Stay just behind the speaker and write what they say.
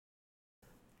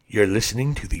You're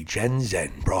listening to the Gen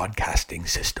Zen Broadcasting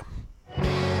System.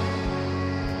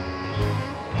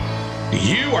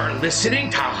 You are listening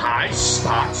to High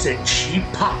Spots and Cheap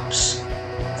Pops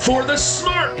for the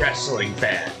smart wrestling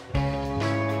fan.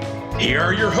 Here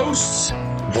are your hosts,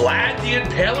 Vlad the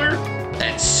Impaler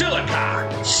and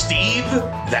Silicon Steve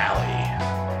Valli.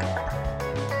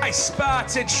 High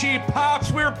Spots and Cheap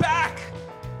Pops, we're back!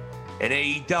 And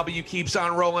AEW keeps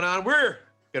on rolling on. We're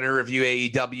going to review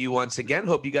AEW once again.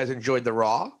 Hope you guys enjoyed the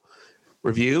Raw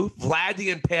review. Vlad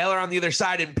the Impaler on the other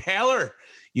side. Impaler,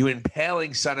 you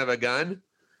impaling son of a gun.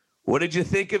 What did you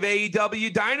think of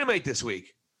AEW Dynamite this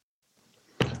week?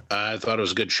 I thought it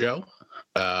was a good show.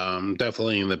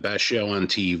 Definitely the best show on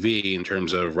TV in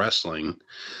terms of wrestling.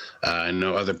 I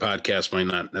know other podcasts might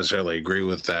not necessarily agree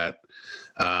with that.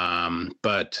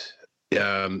 But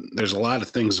there's a lot of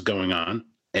things going on.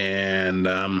 And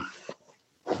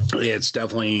it's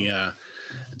definitely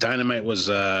Dynamite was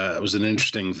an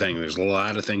interesting thing. There's a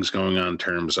lot of things going on in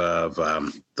terms of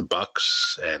the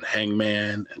Bucks and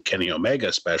Hangman and Kenny Omega,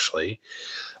 especially.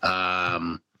 Also,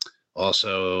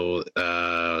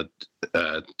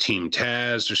 Team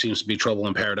Taz. There seems to be trouble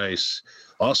in paradise.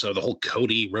 Also, the whole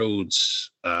Cody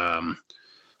Rhodes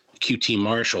QT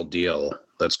Marshall deal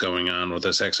that's going on with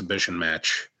this exhibition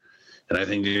match. And I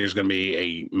think there's going to be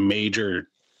a major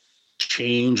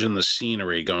change in the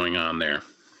scenery going on there.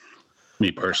 Me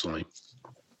personally.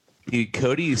 Dude,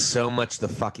 Cody is so much the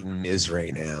fucking Miz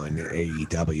right now in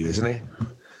AEW, isn't he?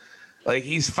 Like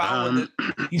he's following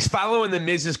the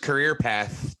Miz's career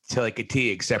path to like a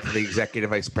T, except for the executive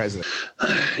vice president.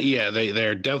 Yeah,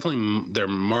 they're definitely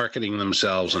marketing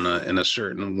themselves in a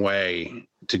certain way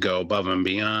to go above and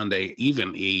beyond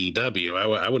even AEW.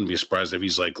 I wouldn't be surprised if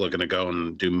he's like looking to go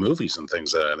and do movies and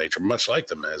things of that nature, much like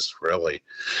the Miz, really.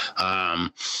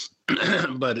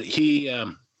 But he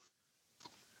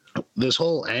this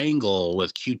whole angle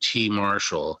with QT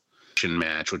Marshall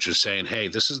match, which is saying, hey,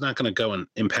 this is not going to go and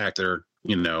impact their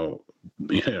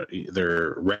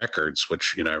their records,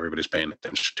 which everybody's paying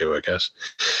attention to, I guess,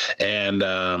 and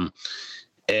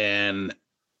they're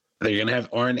going to have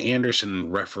Arn Anderson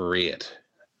referee it,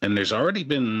 and there's already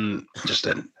been just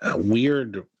a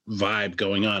weird vibe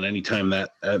going on anytime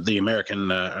that the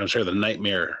the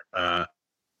Nightmare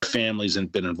family's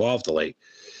been involved of late.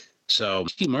 So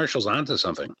Steve Marshall's onto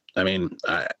something. I mean,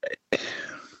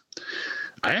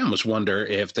 I almost wonder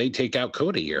if they take out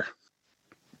Cody here.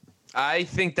 I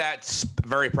think that's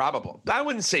very probable. I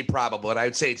wouldn't say probable, but I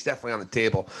would say it's definitely on the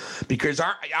table because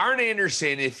Arn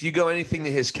Anderson, if you go anything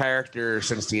to his character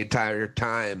since the entire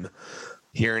time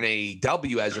here in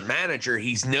AEW as a manager,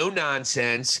 he's no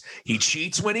nonsense. He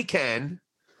cheats when he can.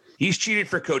 He's cheated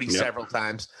for Cody several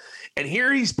times. And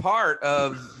here he's part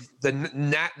of the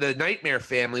Nightmare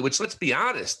family, which, let's be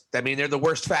honest, I mean, they're the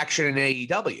worst faction in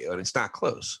AEW, and it's not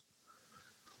close.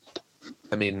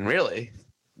 I mean, really,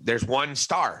 there's one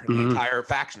star in the entire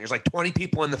faction. There's like 20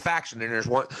 people in the faction, and there's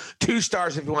 2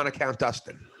 stars if you want to count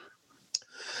Dustin.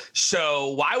 So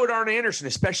why would Arn Anderson,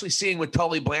 especially seeing what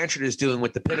Tully Blanchard is doing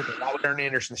with the Pinnacle, why would Arn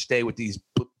Anderson stay with this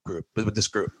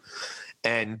group?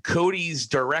 And Cody's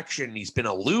direction, he's been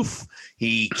aloof.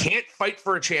 He can't fight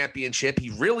for a championship.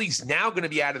 He really is now going to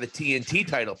be out of the TNT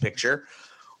title picture.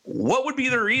 What would be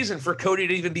the reason for Cody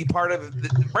to even be part of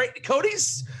right?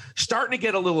 Cody's starting to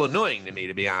get a little annoying to me,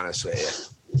 to be honest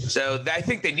with you. So I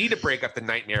think they need to break up the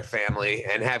Nightmare family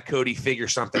and have Cody figure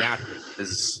something out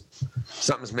because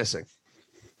something's missing.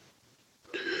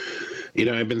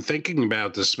 I've been thinking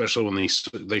about this, especially when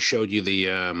they showed you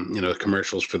the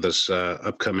commercials for this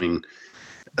upcoming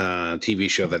TV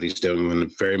show that he's doing,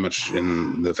 and very much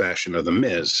in the fashion of the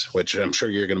Miz, which I'm sure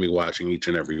you're going to be watching each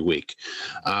and every week.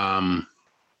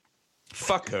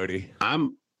 Fuck Cody.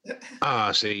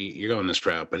 See, you're going this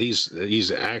route, but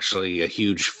he's actually a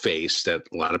huge face that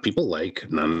a lot of people like,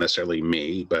 not necessarily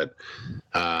me, but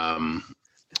I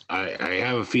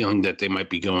have a feeling that they might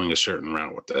be going a certain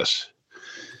route with this.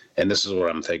 And this is what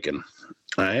I'm thinking.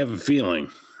 I have a feeling,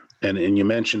 and you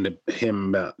mentioned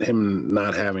about him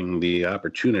not having the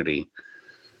opportunity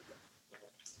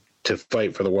to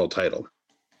fight for the world title.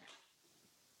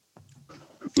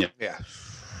 Yeah.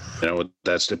 With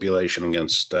that stipulation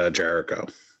against Jericho.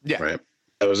 Yeah. Right.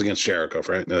 That was against Jericho,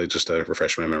 right? No, just to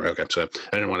refresh my memory. Okay. So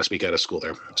I didn't want to speak out of school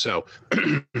there. So,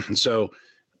 so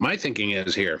my thinking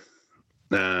is here,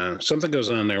 something goes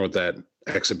on there with that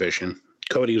exhibition.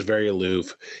 Cody is very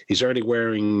aloof. He's already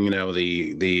wearing,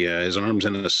 his arms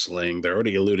in a sling. They're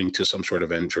already alluding to some sort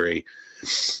of injury.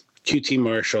 QT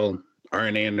Marshall,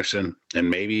 Arn Anderson, and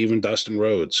maybe even Dustin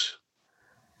Rhodes.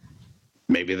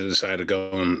 Maybe they decide to go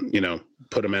and,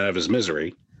 put him out of his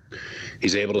misery.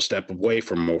 He's able to step away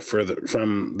from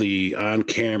the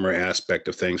on-camera aspect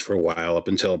of things for a while, up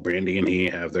until Brandy and he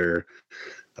have their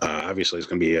obviously it's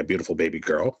going to be a beautiful baby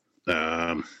girl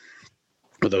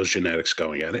with those genetics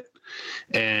going at it.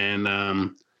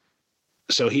 And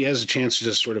so he has a chance to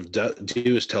just sort of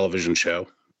do his television show,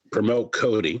 promote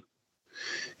Cody,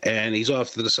 and he's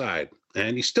off to the side.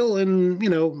 And he's still in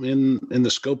the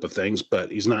scope of things,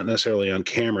 but he's not necessarily on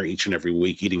camera each and every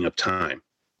week eating up time.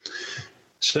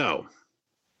 So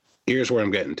here's where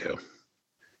I'm getting to.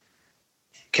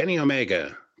 Kenny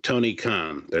Omega, Tony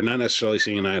Khan, they're not necessarily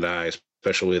seeing eye to eye,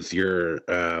 especially with your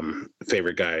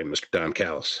favorite guy, Mr. Don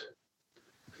Callis.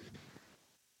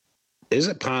 Is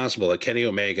it possible that Kenny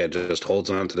Omega just holds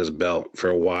on to this belt for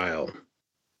a while?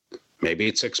 Maybe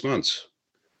it's 6 months.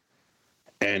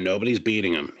 And nobody's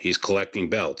beating him. He's collecting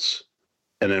belts.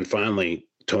 And then finally,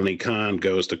 Tony Khan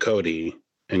goes to Cody,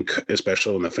 and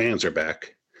especially when the fans are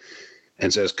back,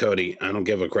 and says, Cody, I don't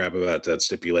give a crap about that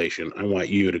stipulation. I want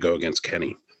you to go against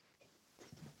Kenny.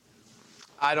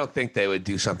 I don't think they would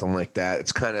do something like that.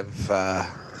 It's kind of, I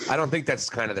don't think that's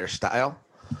kind of their style.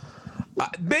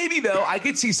 Maybe, though, I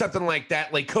could see something like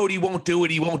that. Like Cody won't do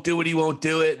it. He won't do it. He won't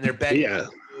do it. And they're betting. Yeah.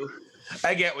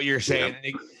 I get what you're saying.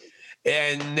 Yeah.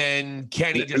 And then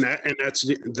Kenny just...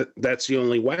 that's the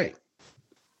only way.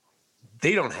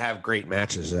 They don't have great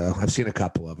matches, though. I've seen a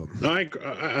couple of them. No,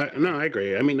 I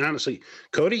agree. I mean, honestly,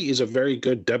 Cody is a very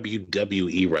good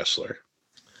WWE wrestler.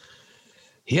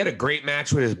 He had a great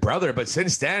match with his brother, but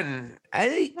since then,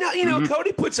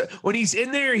 Cody puts... When he's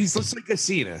in there, he's looks like a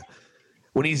Cena.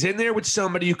 When he's in there with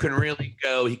somebody who can really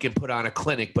go, he can put on a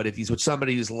clinic. But if he's with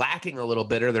somebody who's lacking a little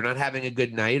bit, or they're not having a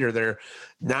good night, or they're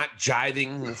not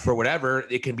jiving for whatever,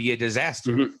 it can be a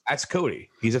disaster. Mm-hmm. That's Cody.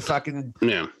 He's a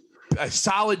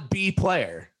solid B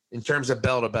player in terms of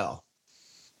bell to bell.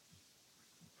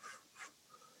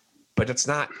 But it's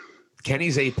not.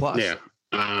 Kenny's A+. Yeah.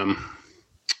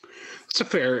 It's a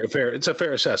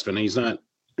fair assessment. He's not.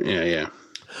 Yeah.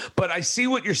 But I see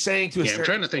what you're saying to a certain... I'm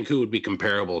trying to think who would be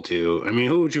comparable to. I mean,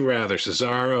 who would you rather,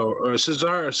 Cesaro or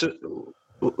Cesaro?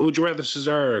 Who would you rather,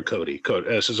 Cesaro or Cody?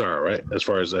 Cesaro, right? As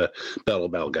far as the bell to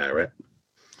bell guy, right?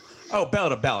 Oh, bell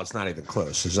to bell, it's not even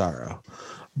close, Cesaro.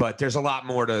 But there's a lot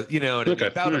more to, okay.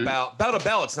 Bell to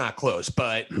bell, it's not close.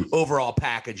 But overall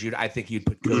package, I think you'd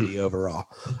put Cody overall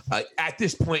at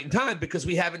this point in time, because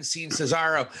we haven't seen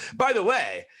Cesaro. By the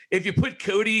way, if you put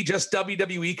Cody, just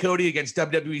WWE Cody against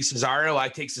WWE Cesaro, I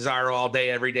take Cesaro all day,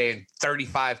 every day, and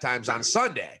 35 times on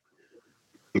Sunday.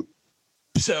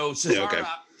 So Cesaro,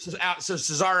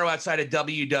 Cesaro outside of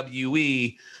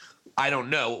WWE, I don't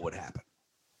know what would happen.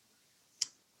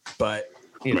 But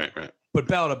right. But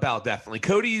bell to bell, definitely.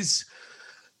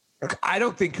 I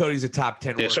don't think Cody's a top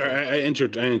 10 worker. Yeah, sorry, I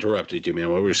interrupted you, man.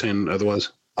 What were you saying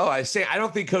otherwise? Oh, I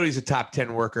don't think Cody's a top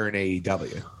 10 worker in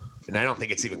AEW. And I don't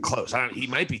think it's even close. He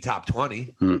might be top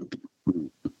 20.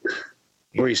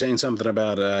 Were you saying something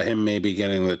about him maybe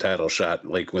getting the title shot,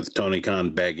 like with Tony Khan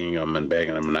begging him and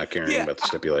not caring about the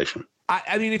stipulation?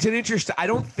 I mean, it's an interesting... I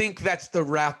don't think that's the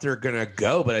route they're going to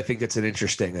go, but I think it's an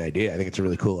interesting idea. I think it's a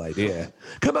really cool idea.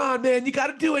 Come on, man. You got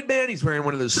to do it, man. He's wearing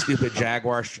one of those stupid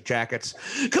Jaguar jackets.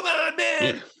 Come on,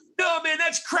 man. Yeah. No, man,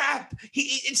 that's crap.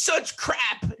 It's such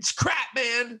crap. It's crap,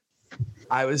 man.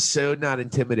 I was so not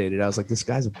intimidated. I was like, this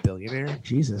guy's a billionaire?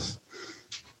 Jesus.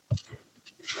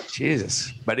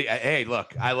 But hey,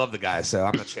 look, I love the guy, so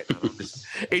I'm not shitting on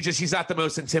him. He's not the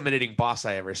most intimidating boss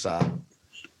I ever saw.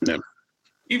 No.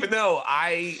 Even though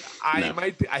I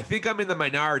think I'm in the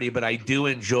minority, but I do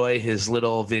enjoy his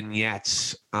little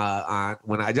vignettes on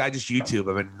when I just YouTube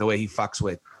him and the way he fucks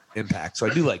with Impact. So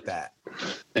I do like that.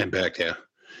 Impact, yeah.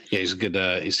 Yeah, he's good.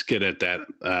 He's good at that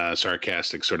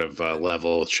sarcastic sort of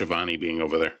level. Shivani being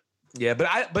over there. Yeah,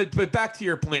 but back to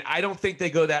your point, I don't think they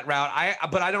go that route.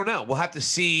 But I don't know. We'll have to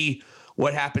see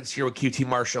what happens here with QT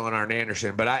Marshall and Arn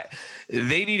Anderson. But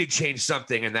they need to change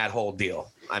something in that whole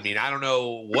deal. I mean, I don't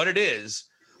know what it is,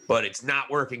 but it's not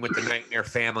working with the Nightmare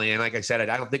Family. And like I said,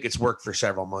 I don't think it's worked for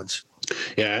several months.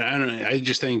 Yeah, I don't know. I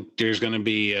just think there's going to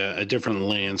be a different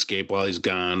landscape while he's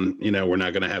gone. We're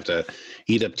not going to have to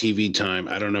eat up TV time.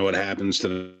 I don't know what happens to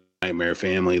the Nightmare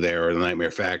Family there or the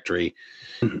Nightmare Factory.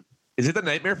 Is it the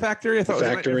Nightmare Factory? I thought it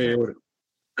was Factory.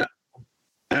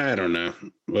 I don't know.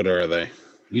 What are they?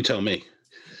 You tell me.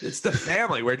 It's the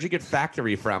family. Where'd you get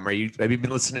Factory from? Have you been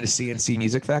listening to CNC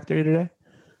Music Factory today?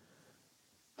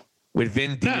 With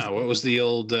Vin Diesel? No, what was the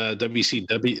old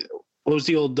WCW? What was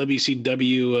the old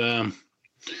WCW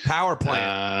power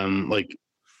plant? Like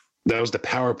that was the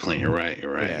power plant. You're right.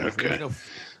 Yeah, okay.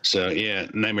 So yeah,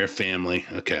 Nightmare Family.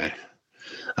 Okay.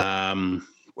 I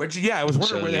was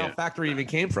wondering where the hell Factory even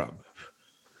came from.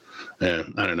 Yeah,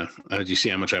 I don't know. Do you see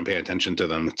how much I'm paying attention to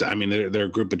them? I mean, they're a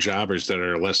group of jobbers that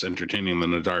are less entertaining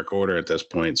than the Dark Order at this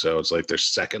point. So it's like they're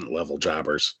second level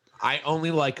jobbers. I only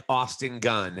like Austin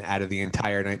Gunn out of the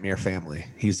entire Nightmare family.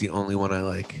 He's the only one I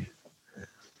like.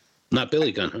 Not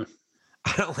Billy Gunn, huh?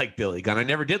 I don't like Billy Gunn. I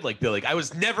never did like Billy. I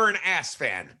was never an ass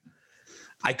fan.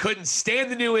 I couldn't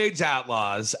stand the New Age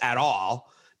Outlaws at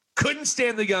all. Couldn't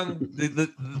stand the young,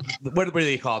 what were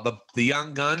they called? The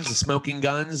young guns, the smoking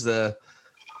guns, the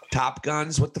top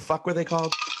guns. What the fuck were they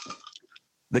called?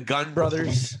 The Gun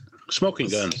Brothers. Smoking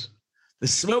guns. The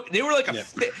smoke. They were like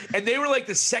and they were like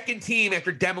the second team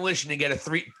after Demolition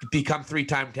to become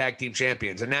 3-time tag team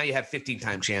champions, and now you have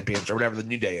 15-time champions or whatever the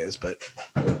New Day is. But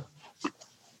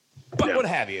what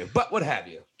have you?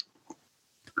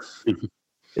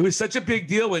 It was such a big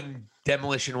deal when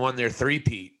Demolition won their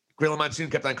three-peat. Gorilla Monsoon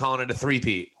kept on calling it a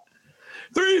three-peat.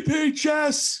 Three-peat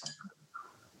chess.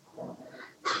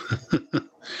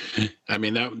 I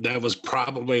mean, that was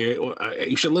probably,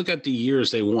 you should look at the years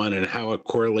they won and how it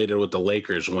correlated with the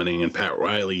Lakers winning and Pat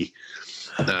Riley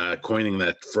coining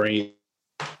that phrase.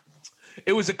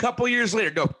 It was a couple years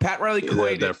later. No, Pat Riley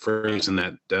coined that phrase and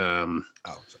that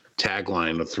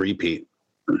tagline of three-peat.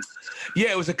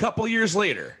 Yeah, it was a couple years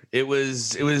later. It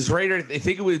was right. I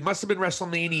think must have been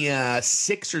WrestleMania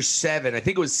 6 or 7. I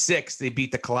think it was 6. They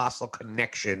beat the Colossal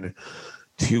Connection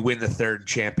to win the third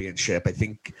championship. I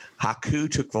think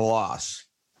Haku took the loss,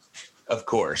 of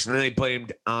course, and then they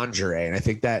blamed Andre, and I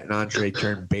think that Andre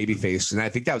turned babyface, and I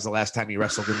think that was the last time he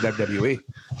wrestled in WWE.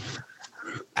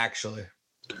 Actually,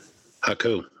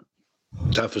 Haku,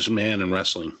 toughest man in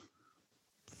wrestling.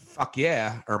 Fuck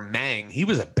yeah, or Mang. He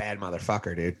was a bad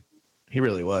motherfucker, dude. He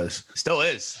really was. Still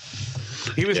is.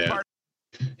 He was part.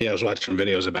 Yeah, I was watching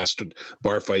videos about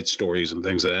bar fight stories and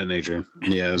things of that nature.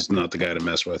 Yeah, it's not the guy to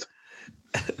mess with.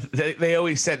 They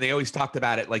always talked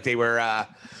about it like they were.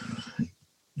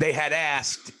 They had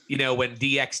asked, when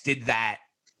DX did that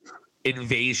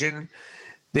invasion,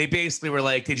 they basically were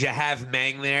like, "Did you have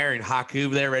Mang there and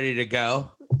Haku there ready to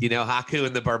go?" Haku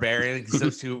and the Barbarian.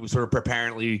 Those two sort of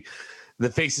apparently. The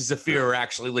Faces of Fear are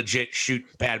actually legit shoot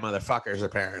bad motherfuckers,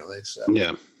 apparently. So.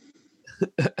 Yeah.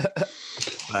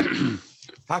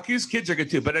 Haku's kids are good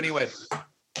too. But anyway,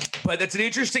 that's an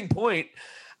interesting point.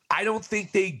 I don't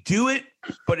think they do it,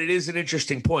 but it is an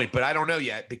interesting point. But I don't know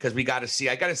yet because I got to see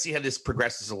how this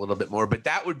progresses a little bit more. But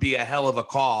that would be a hell of a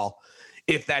call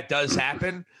if that does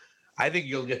happen. I think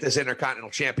you'll get this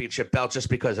Intercontinental Championship belt just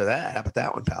because of that. How about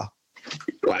that one, pal?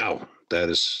 Wow. That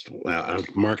is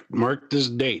mark this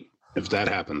date. If that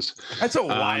happens, that's a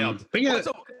wild.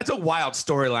 That's a wild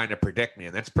storyline to predict,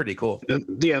 man. That's pretty cool.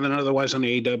 Yeah. Then otherwise on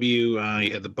the AEW,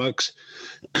 you had the Bucks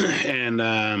and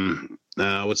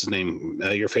what's his name?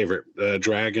 Your favorite,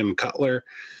 Dragon Cutler,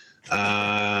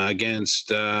 against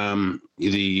the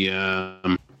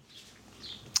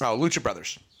Lucha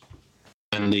Brothers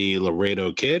and the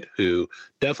Laredo Kid, who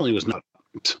definitely was not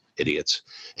idiots,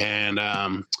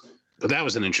 and. But that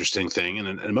was an interesting thing.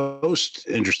 And the most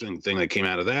interesting thing that came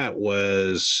out of that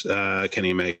was Kenny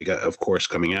Omega, of course,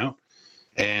 coming out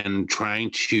and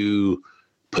trying to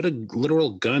put a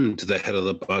literal gun to the head of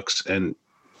the Bucks and,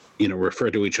 refer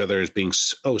to each other as being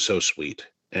so sweet.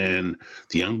 And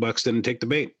the Young Bucks didn't take the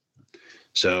bait.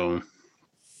 So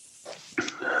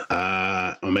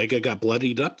Omega got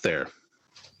bloodied up there.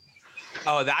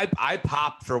 Oh, I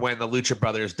popped for when the Lucha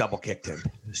Brothers double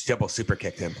super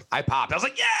kicked him. I popped. I was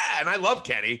like, yeah, and I love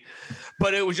Kenny,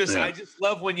 but it was just I just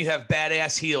love when you have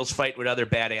badass heels fight with other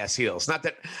badass heels. Not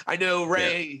that I know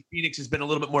Ray Phoenix has been a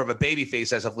little bit more of a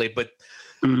babyface as of late, but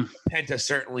Penta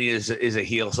certainly is a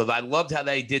heel. So I loved how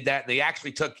they did that, and they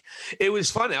actually took. It was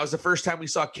fun. That was the first time we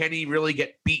saw Kenny really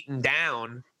get beaten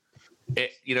down.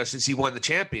 Since he won the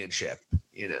championship.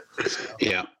 So.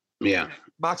 Yeah.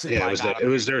 Moxley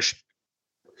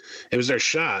It was their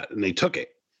shot, and they took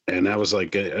it, and that was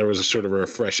it was a sort of a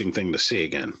refreshing thing to see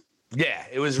again. Yeah,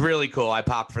 it was really cool. I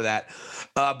popped for that.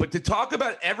 But to talk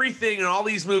about everything and all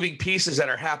these moving pieces that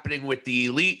are happening with the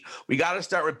Elite, we got to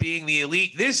start with being the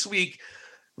Elite this week.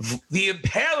 The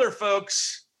Impaler,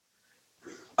 folks.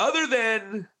 Other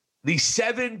than the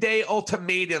 7-day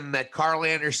ultimatum that Carl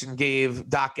Anderson gave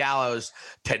Doc Gallows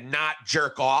to not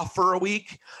jerk off for a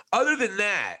week, other than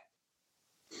that.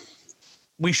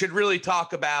 We should really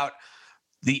talk about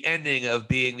the ending of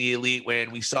being the Elite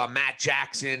when we saw Matt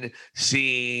Jackson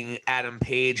seeing Adam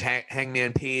Page,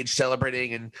 Hangman Page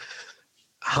celebrating and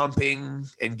humping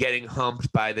and getting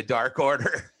humped by the Dark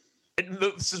Order. And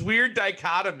this weird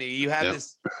dichotomy. You had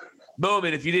this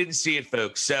moment, if you didn't see it,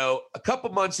 folks. So a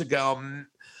couple months ago,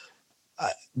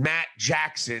 Matt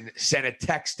Jackson sent a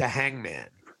text to Hangman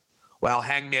while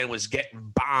Hangman was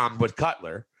getting bombed with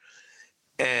Cutler.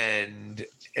 And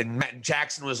Matt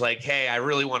Jackson was like, hey, I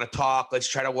really want to talk. Let's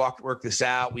try to work this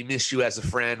out. We miss you as a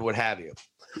friend, what have you.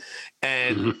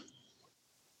 And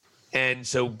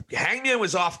so Hangman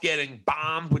was off getting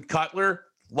bombed with Cutler,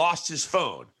 lost his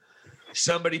phone.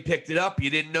 Somebody picked it up. You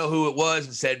didn't know who it was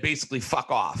and said, basically,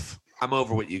 fuck off. I'm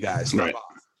over with you guys. Fuck off.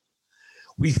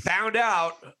 We found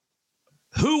out,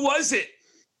 who was it?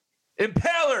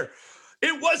 Impaler.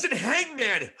 It wasn't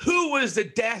Hangman. Who was the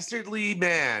dastardly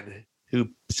man who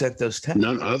sent those texts?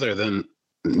 None other than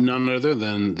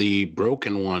the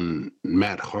broken one,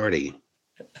 Matt Hardy.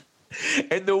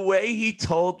 And the way he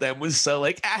told them was so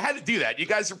like, I had to do that. You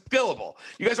guys are gullible.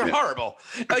 You guys are horrible.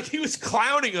 Like, he was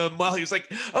clowning him while he was like,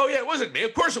 oh yeah, it wasn't me.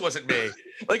 Of course it wasn't me.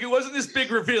 Like, it wasn't this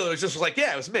big reveal. It was just like,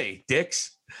 yeah, it was me,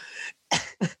 dicks.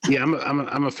 Yeah,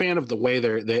 I'm a fan of the way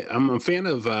I'm a fan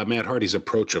of Matt Hardy's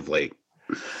approach of late.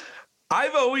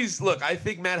 I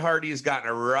think Matt Hardy has gotten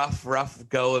a rough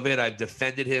go of it. I've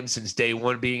defended him since day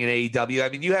one being in AEW. I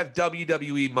mean, you have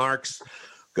WWE marks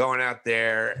going out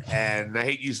there, and I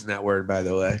hate using that word, by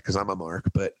the way, because I'm a mark,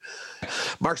 but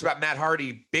marks about Matt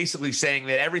Hardy basically saying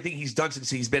that everything he's done since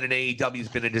he's been in AEW has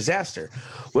been a disaster.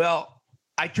 Well,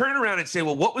 I turn around and say,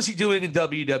 well, what was he doing in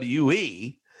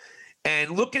WWE?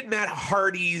 And look at Matt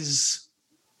Hardy's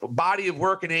body of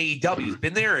work in AEW. He's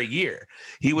been there a year.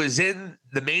 He was in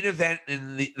the main event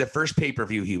in the first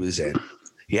pay-per-view he was in.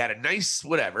 He had a nice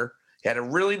whatever. He had a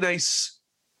really nice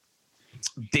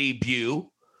debut.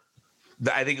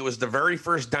 I think it was the very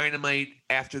first Dynamite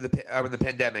after when the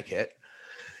pandemic hit,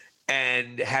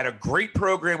 and had a great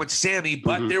program with Sammy,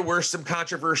 but there were some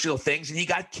controversial things, and he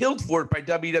got killed for it by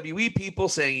WWE people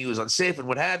saying he was unsafe and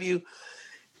what have you.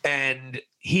 And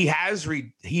he has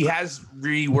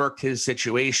reworked his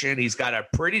situation. He's got a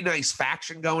pretty nice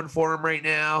faction going for him right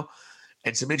now,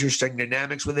 and some interesting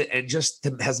dynamics with it, and just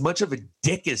as much of a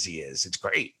dick as he is, it's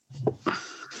great.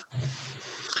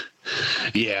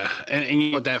 Yeah, and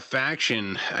you know, that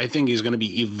faction, I think he's going to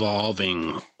be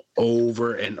evolving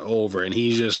over and over, and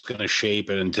he's just going to shape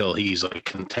it until he's like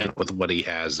content with what he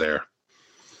has there.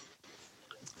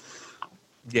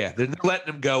 Yeah, they're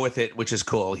letting him go with it, which is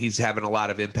cool. He's having a lot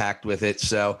of impact with it.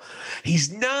 So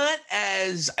he's not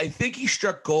as, I think he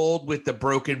struck gold with the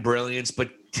Broken Brilliance,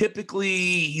 but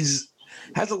typically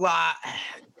has a lot.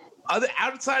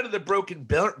 Outside of the Broken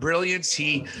Brilliance,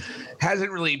 he hasn't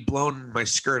really blown my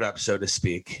skirt up, so to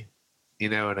speak. You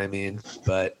know what I mean?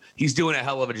 But he's doing a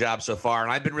hell of a job so far,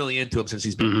 and I've been really into him since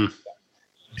he's been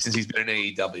in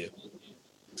AEW.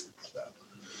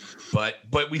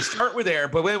 But we start with there.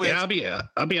 But wait. Yeah,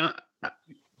 I'll be on. Go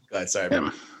ahead, sorry.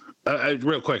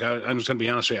 Real quick, I'm just going to be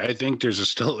honest with you. I think there's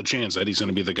still a chance that he's going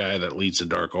to be the guy that leads the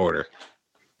Dark Order.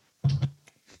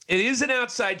 It is an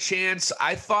outside chance.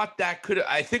 I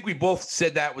think we both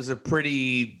said that was a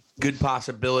pretty good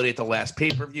possibility at the last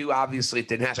pay-per-view. Obviously, it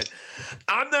didn't happen.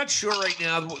 I'm not sure right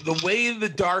now. The way the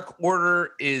Dark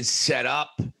Order is set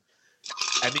up,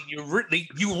 I mean, you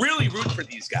really root for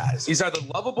these guys. These are the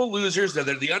lovable losers. They're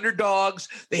the underdogs.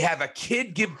 They have a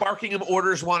kid barking him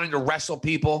orders, wanting to wrestle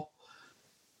people.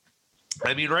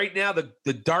 I mean, right now,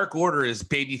 the Dark Order is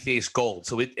babyface gold.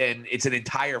 So it's an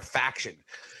entire faction.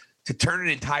 To turn an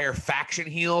entire faction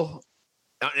heel,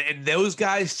 and those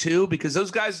guys too, because those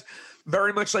guys,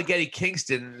 very much like Eddie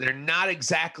Kingston, they're not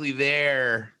exactly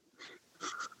there.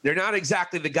 They're not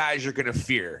exactly the guys you're going to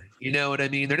fear. You know what I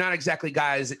mean? They're not exactly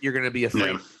guys that you're going to be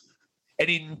afraid of.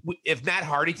 And if Matt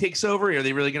Hardy takes over, are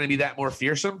they really going to be that more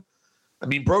fearsome? I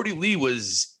mean, Brody Lee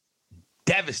was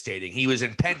devastating. He was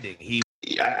impending.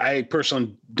 I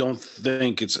personally don't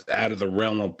think it's out of the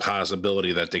realm of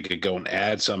possibility that they could go and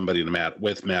add somebody to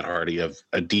Matt Hardy of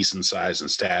a decent size and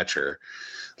stature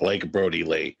like Brody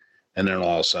Lee. And then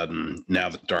all of a sudden now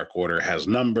the Dark Order has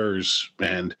numbers.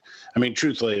 And I mean,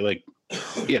 truthfully, like,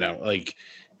 you know, like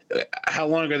how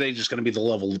long are they just going to be the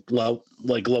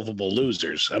lovable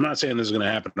losers? I'm not saying this is going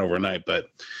to happen overnight,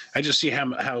 but I just see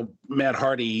how Matt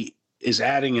Hardy is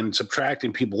adding and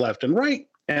subtracting people left and right.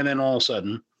 And then all of a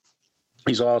sudden,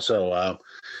 he's also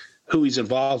who he's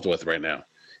involved with right now.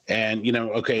 And, you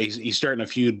know, okay, he's starting a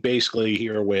feud basically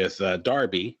here with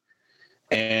Darby.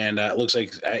 And it looks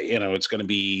like, you know, it's going to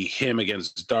be him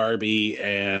against Darby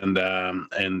and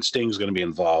Sting's going to be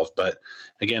involved. But,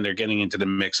 again, they're getting into the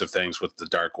mix of things with the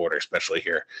Dark Order, especially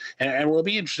here. And it will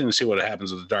be interesting to see what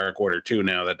happens with the Dark Order, too,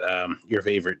 now that your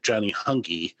favorite Johnny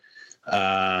Hunky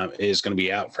is going to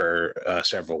be out for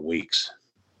several weeks.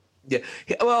 Yeah,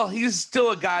 well, he's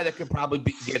still a guy that could probably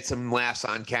get some laughs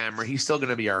on camera. He's still going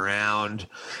to be around,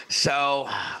 so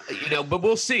you know. But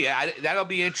we'll see. That'll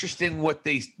be interesting what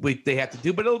they have to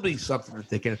do. But it'll be something that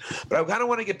they can. But I kind of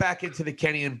want to get back into the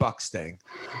Kenny and Bucks thing.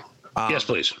 Yes,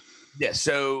 please. Yeah.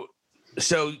 So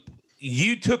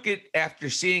you took it after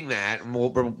seeing that, and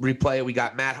we'll replay it. We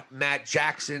got Matt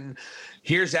Jackson.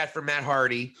 Here's that from Matt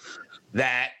Hardy.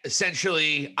 That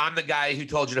essentially, I'm the guy who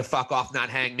told you to fuck off, not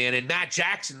Hangman. And Matt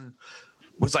Jackson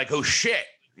was like, oh shit.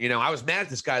 I was mad at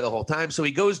this guy the whole time. So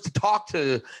he goes to talk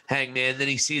to Hangman. Then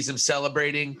he sees him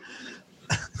celebrating.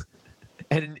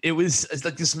 And it's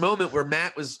like this moment where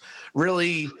Matt was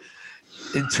really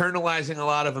internalizing a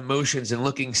lot of emotions and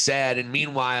looking sad. And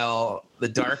meanwhile, the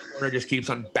Dark Order just keeps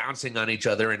on bouncing on each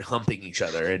other and humping each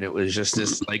other. And it was just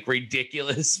this like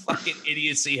ridiculous fucking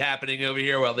idiocy happening over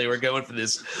here while they were going for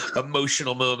this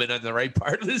emotional moment on the right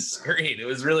part of the screen. It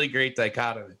was really great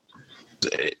dichotomy.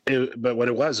 But what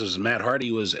it was Matt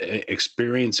Hardy was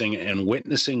experiencing and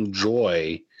witnessing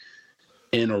joy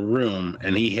in a room,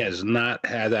 and he has not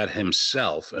had that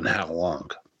himself in how long?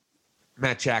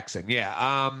 Matt Jackson,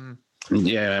 yeah.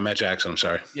 Yeah, Matt Jackson, I'm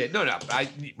sorry. Yeah, no.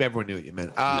 Everyone knew what you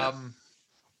meant.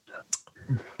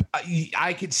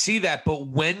 I could see that, but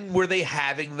when were they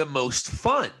having the most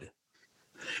fun?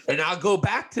 And I'll go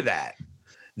back to that.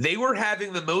 They were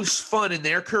having the most fun in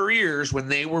their careers when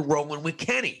they were rolling with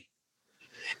Kenny.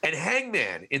 And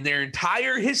Hangman, in their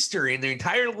entire history, in their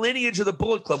entire lineage of the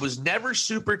Bullet Club, was never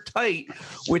super tight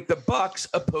with the Bucks,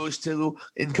 opposed to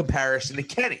in comparison to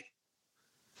Kenny.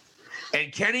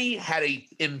 And Kenny had an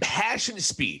impassioned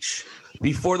speech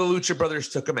before the Lucha Brothers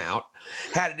took him out,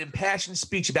 had an impassioned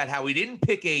speech about how he didn't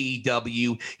pick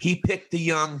AEW, he picked the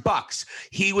Young Bucks.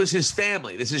 He was his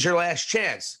family. This is your last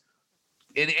chance,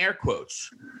 in air quotes.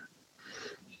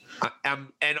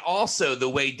 And also the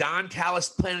way Don Callis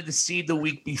planted the seed the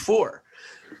week before.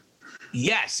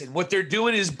 Yes, and what they're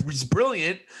doing is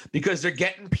brilliant because they're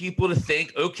getting people to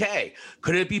think, okay,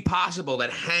 could it be possible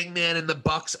that Hangman and the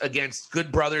Bucks against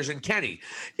Good Brothers and Kenny?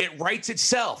 It writes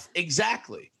itself,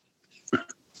 exactly.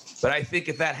 But I think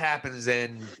if that happens,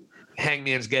 then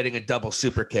Hangman's getting a double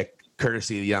super kick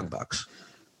courtesy of the Young Bucks.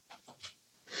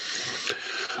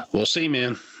 We'll see,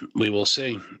 man. We will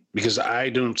see. Because I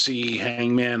don't see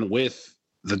Hangman with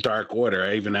the Dark Order.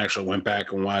 I even actually went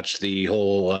back and watched the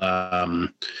whole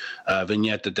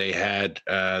vignette that they had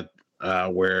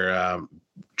where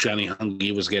Johnny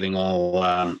Hungy was getting all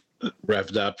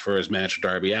revved up for his match with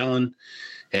Darby Allin.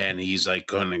 And he's like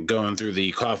going through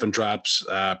the coffin drops,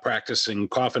 practicing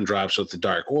coffin drops with the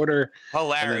Dark Order.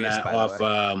 Hilarious, and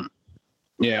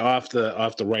then off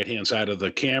the right hand side of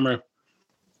the camera,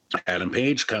 Adam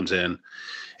Page comes in,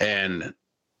 and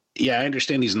I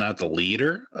understand he's not the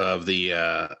leader of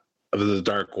the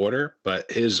Dark Order,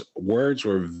 but his words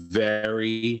were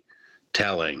very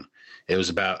telling. It was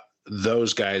about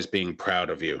those guys being proud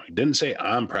of you. He didn't say,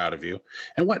 I'm proud of you.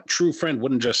 And what true friend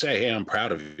wouldn't just say, hey, I'm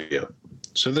proud of you?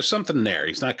 So there's something there.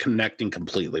 He's not connecting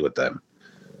completely with them.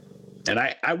 And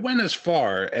I went as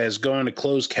far as going to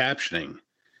closed captioning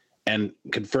and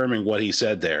confirming what he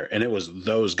said there. And it was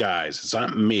those guys. It's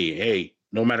not me. Hey,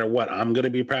 no matter what, I'm going to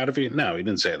be proud of you. No, he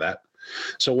didn't say that.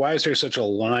 So why is there such a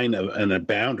line and a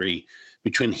boundary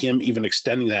between him even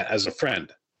extending that as a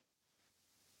friend?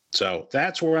 So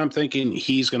that's where I'm thinking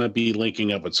he's going to be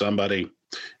linking up with somebody.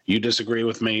 You disagree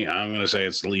with me, I'm going to say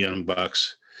it's the Young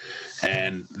Bucks,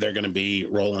 and they're going to be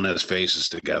rolling as faces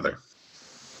together.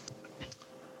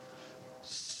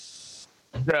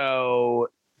 So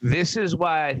this is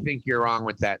why I think you're wrong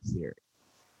with that theory.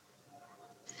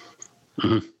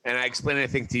 Mm-hmm. And I explained it, I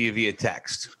think, to you via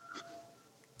text.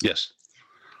 Yes.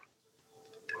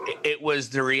 It was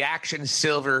the reaction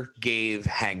Silver gave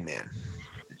Hangman.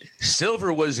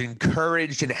 Silver was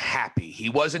encouraged and happy. He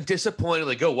wasn't disappointed,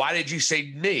 like, oh, why did you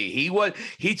say me?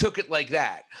 He took it like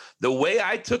that. The way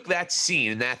I took that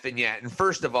scene in that vignette, and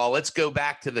first of all, let's go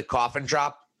back to the coffin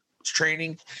drop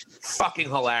training. Fucking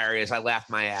hilarious. I laughed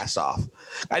my ass off.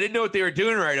 I didn't know what they were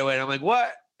doing right away. And I'm like,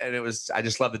 what? And I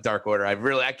just love the Dark Order.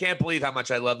 I can't believe how much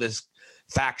I love this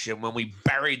faction. When we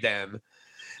buried them,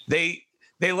 they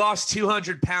lost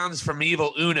 200 pounds from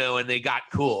Evil Uno and they got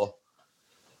cool.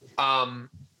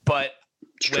 But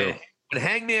when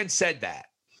Hangman said that,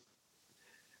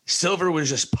 Silver was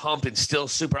just pumped and still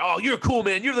super. Oh, you're cool,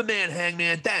 man. You're the man,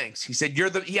 Hangman. Thanks. He said,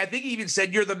 I think he even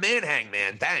said, you're the man,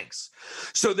 Hangman. Thanks.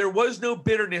 So there was no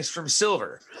bitterness from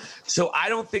Silver. So I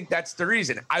don't think that's the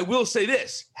reason. I will say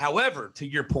this. However, to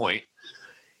your point,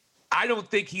 I don't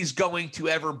think he's going to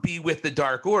ever be with the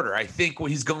Dark Order. I think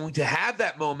he's going to have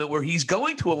that moment where he's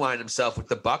going to align himself with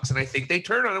the Bucks, and I think they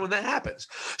turn on him when that happens.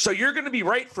 So you're going to be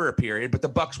right for a period, but the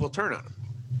Bucks will turn on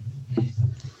him.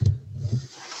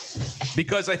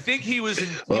 Because I think he was in.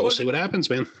 Well, we'll see what happens,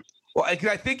 man. Well, I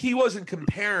think he wasn't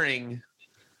comparing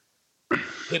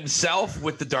himself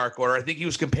with the Dark Order. I think he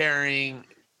was comparing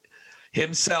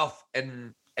himself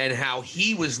and and how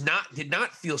he did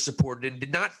not feel supported and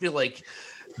did not feel like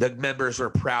the members were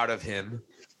proud of him.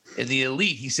 In the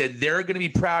Elite, he said, they're going to be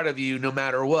proud of you no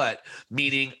matter what,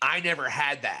 meaning I never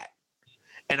had that.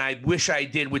 And I wish I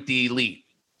did with the Elite.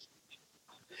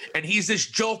 And he's this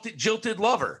jilted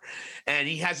lover. And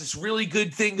he has this really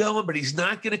good thing going, but he's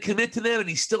not going to commit to them. And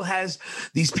he still has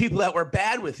these people that were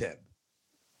bad with him.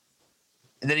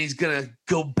 And then he's going to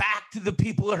go back to the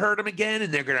people that hurt him again,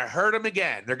 and they're going to hurt him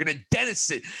again. They're going to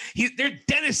dentist it. They're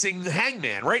dentisting the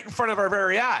Hangman right in front of our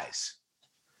very eyes.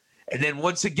 And then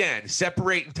once again,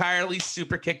 separate entirely,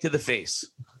 super kick to the face.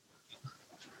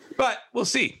 But we'll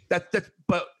see.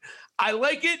 But I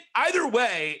like it. Either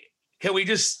way, can we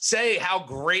just say how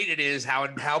great it is,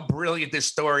 how brilliant this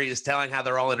story is telling how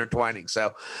they're all intertwining.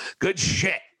 So good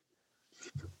shit.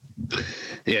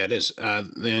 Yeah, it is.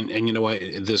 And you know what?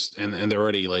 This and they're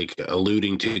already like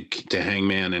alluding to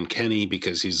Hangman and Kenny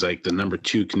because he's like the number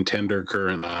 2 contender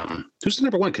current. Who's the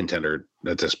number 1 contender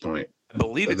at this point? I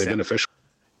believe it's been official.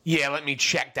 Yeah, let me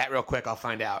check that real quick. I'll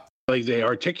find out. Like they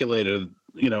articulated,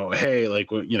 hey, like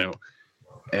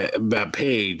about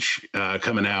Page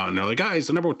coming out, and they're like, guys,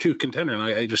 the number 2 contender. And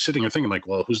I just sitting here thinking, like,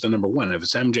 well, who's the number 1? If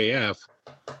it's MJF,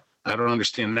 I don't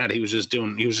understand that. He was just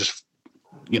going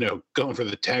for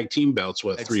the tag team belts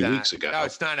 3 weeks ago. No,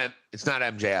 it's not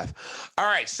MJF. All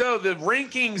right, so the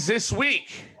rankings this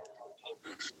week.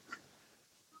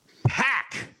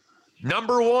 Pac,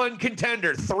 number 1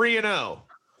 contender, 3-0,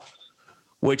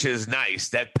 which is nice.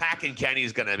 That Pac and Kenny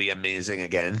is going to be amazing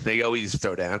again. They always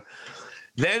throw down.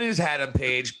 Then is Adam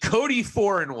Page, Cody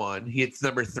 4-1. He hits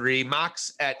number 3,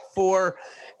 Mox at 4,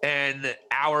 and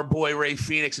our boy Ray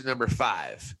Phoenix at number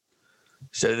 5.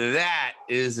 So that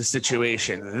is the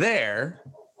situation there.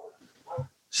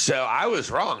 So I was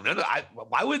wrong.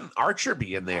 Why wouldn't Archer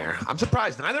be in there? I'm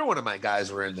surprised neither one of my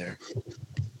guys were in there.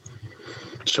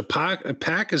 So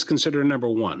Pac is considered number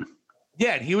 1.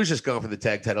 Yeah, and he was just going for the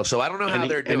tag title. So I don't know how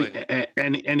they're doing it.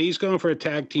 And he's going for a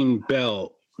tag team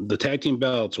belt, the tag team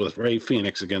belts with Ray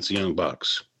Phoenix against the Young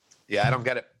Bucks. Yeah, I don't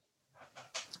get it.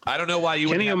 I don't know why you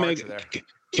wouldn't have Archer there.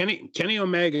 Kenny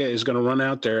Omega is going to run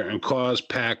out there and cause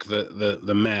Pac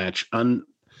the match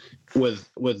with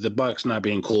the Bucks not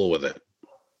being cool with it.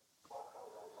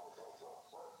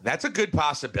 That's a good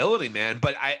possibility, man.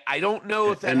 But I don't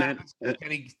know if that happens.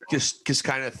 Kenny just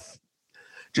kind of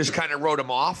wrote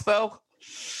him off, though.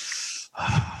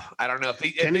 I don't know if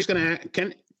Kenny's going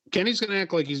to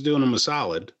act like he's doing him a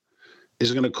solid.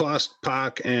 He's going to cost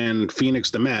Pac and Phoenix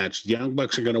the match. The Young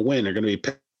Bucks are going to win. They're going to be.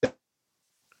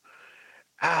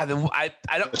 Then I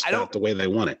don't the way they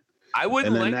want it. I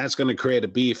wouldn't. And then that's going to create a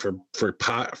beef for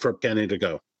Kenny to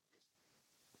go.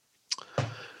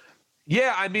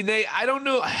 Yeah, I mean I don't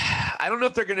know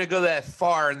if they're going to go that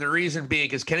far, and the reason being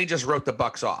because Kenny just wrote the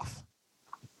Bucks off,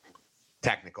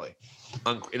 technically,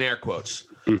 in air quotes.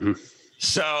 Mm-hmm.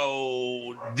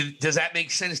 So does that make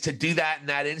sense to do that in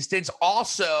that instance?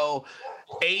 Also,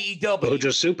 AEW who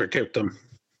just super kicked them.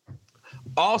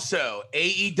 Also,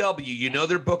 AEW,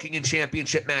 they're booking in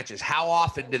championship matches. How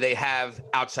often do they have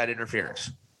outside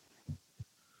interference?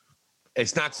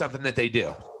 It's not something that they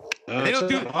do. They don't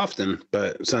do it often,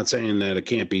 but it's not saying that it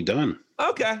can't be done.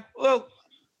 Okay, well,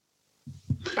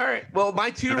 all right. Well, my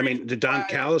two. I mean, did Don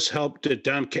Callis help? Did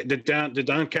Don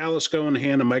Callis go and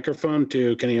hand a microphone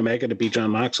to Kenny Omega to beat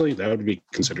John Moxley? That would be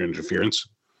considered interference.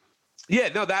 Yeah,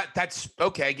 no, that's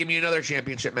okay. Give me another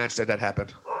championship match that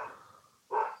happened.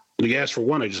 You asked for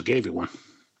one. I just gave you one.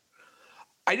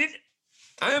 I didn't.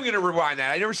 I am going to rewind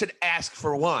that. I never said ask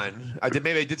for one.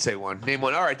 Maybe I did say one. Name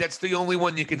one. All right, that's the only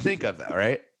one you can think of, though,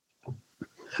 right?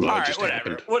 Well, all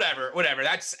right, whatever.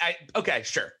 That's okay.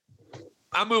 Sure.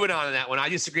 I'm moving on to that one. I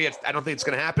disagree. I don't think it's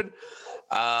going to happen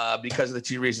because of the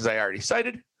two reasons I already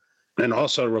cited. And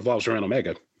also revolves around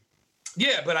Omega.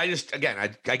 Yeah, but I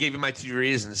gave you my two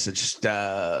reasons. It just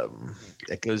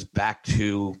it goes back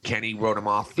to Kenny wrote him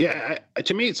off. Yeah,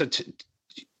 to me, it's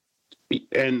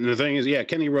and the thing is, yeah,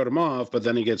 Kenny wrote him off, but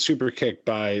then he gets super kicked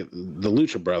by the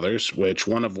Lucha Brothers,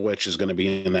 one of which is going to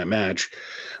be in that match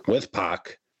with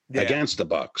Pac against the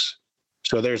Bucks.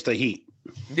 So there's the heat.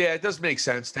 Yeah, it does make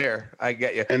sense there. I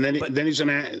get you. And then he's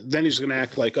gonna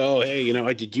act like, oh, hey,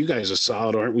 I did you guys a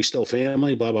solid. Aren't we still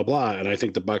family? Blah blah blah. And I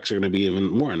think the Bucks are going to be even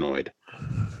more annoyed.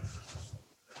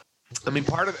 I mean,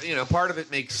 part of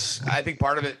it makes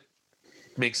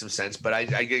some sense, but I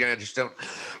just don't.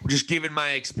 Just given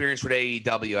my experience with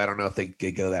AEW, I don't know if they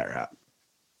could go that route.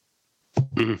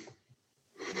 Mm-hmm.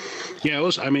 Yeah,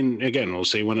 we'll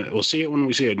see it when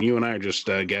we see it. And you and I are just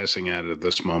guessing at it at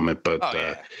this moment, but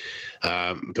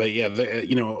But yeah,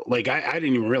 like I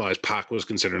didn't even realize Pac was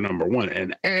considered number one.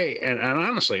 And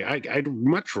honestly, I'd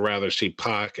much rather see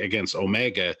Pac against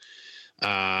Omega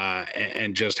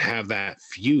and just have that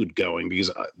feud going,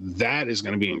 because that is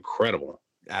going to be incredible.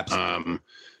 Absolutely.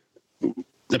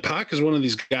 The Pac is one of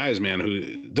these guys, man,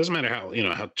 who doesn't matter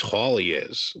how tall he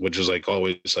is, which is like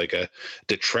always like a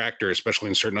detractor, especially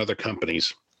in certain other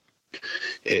companies.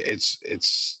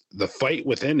 It's the fight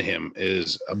within him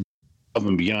is above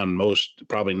and beyond most,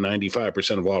 probably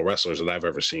 95% of all wrestlers that I've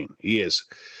ever seen. He is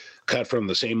cut from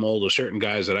the same mold of certain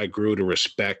guys that I grew to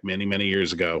respect many, many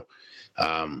years ago.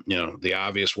 The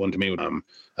obvious one to me,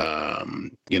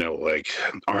 like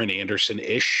Arn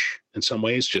Anderson-ish in some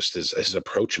ways, just his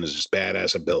approach and his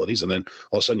badass abilities. And then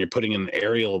all of a sudden you're putting in an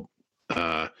aerial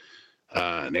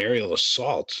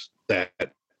assault that,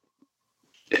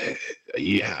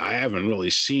 I haven't really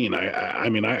seen. I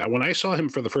mean, when I saw him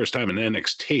for the first time in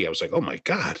NXT, I was like, oh my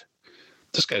God,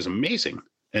 this guy's amazing.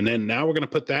 And then now we're going to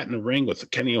put that in the ring with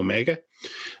Kenny Omega.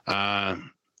 That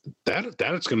is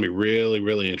going to be really,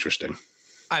 really interesting.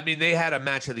 I mean, they had a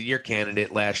match of the year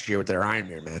candidate last year with their Iron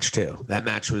Man match too. That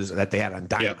match was that they had on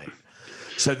Dynamite. Yep.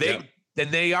 So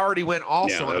they already went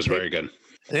also. Yeah, that was very good.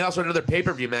 They also had another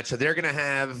pay-per-view match. So they're going to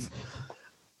have,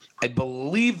 I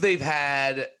believe they've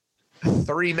had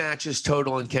 3 matches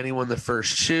total, and Kenny won the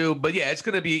first 2. But yeah, it's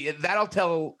going to be, that'll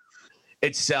tell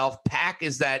itself. Pac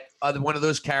is that one of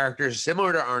those characters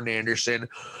similar to Arn Anderson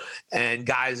and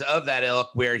guys of that ilk,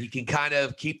 where he can kind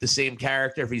of keep the same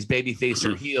character if he's babyface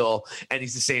or heel, and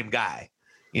he's the same guy.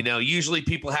 Usually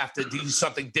people have to do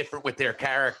something different with their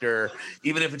character,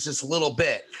 even if it's just a little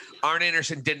bit. Arn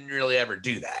Anderson didn't really ever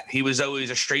do that. He was always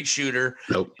a straight shooter.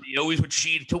 Nope. He always would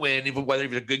cheat to win, even whether he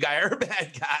was a good guy or a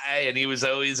bad guy. And he was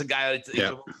always a guy that's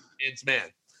man's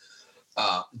man.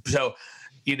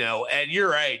 And you're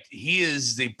right. He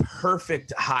is the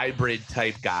perfect hybrid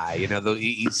type guy.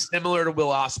 He's similar to Will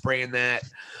Ospreay in that.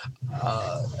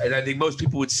 And I think most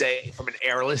people would say from an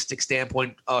aerialistic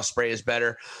standpoint, Ospreay is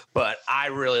better. But I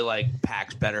really like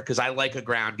Pac's better because I like a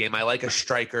ground game. I like a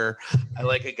striker. I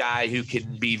like a guy who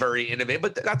can be very innovative.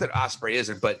 But not that Ospreay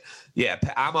isn't. But, yeah,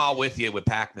 I'm all with you with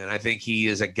Pac, man. I think he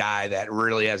is a guy that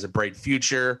really has a bright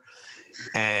future.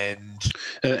 And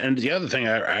the other thing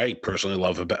I personally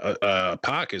love about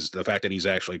Pac is the fact that he's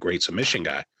actually a great submission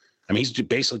guy. I mean, he's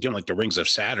basically doing like the Rings of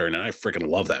Saturn, and I freaking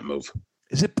love that move.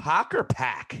 Is it Pac or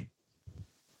Pac?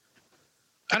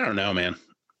 I don't know, man.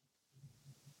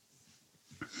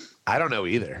 I don't know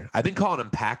either. I've been calling him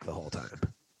Pac the whole time.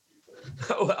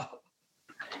 Oh, well.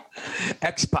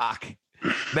 X-Pac.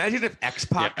 Imagine if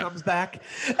X-Pac comes back.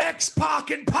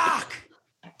 X-Pac and Pac.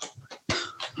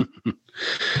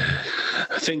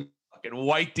 I think fucking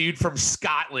white dude from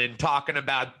Scotland talking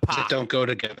about Pac. That don't go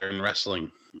together in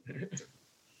wrestling.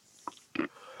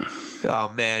 Oh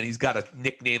man, he's got a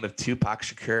nickname of Tupac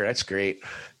Shakur. That's great.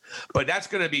 But that's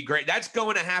going to be great. That's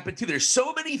going to happen too. There's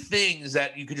so many things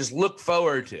that you can just look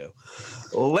forward to.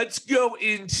 Let's go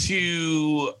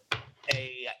into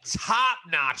a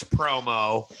top-notch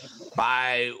promo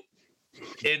by,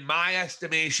 in my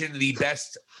estimation, the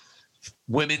best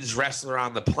women's wrestler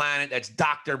on the planet. That's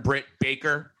Dr. Britt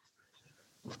Baker.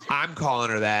 I'm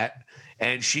calling her that.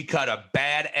 And she cut a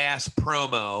badass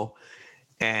promo.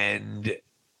 And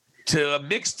to a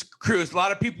mixed crew, a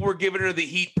lot of people were giving her the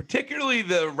heat, particularly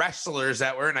the wrestlers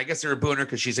that were, and I guess they were booing her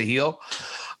because she's a heel.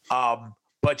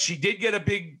 But she did get a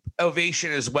big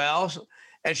ovation as well.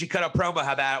 And she cut a promo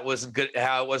how it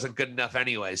wasn't good enough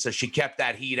anyway. So she kept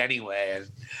that heat anyway.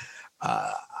 And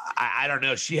I don't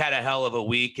know. She had a hell of a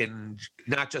week, and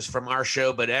not just from our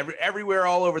show, but everywhere,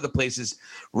 all over the places,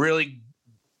 really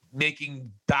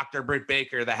making Dr. Britt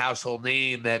Baker the household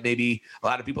name that maybe a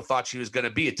lot of people thought she was going to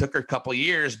be. It took her a couple of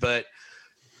years, but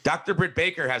Dr. Britt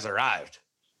Baker has arrived.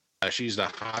 She's the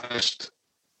hottest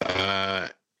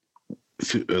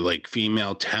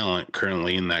female talent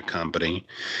currently in that company,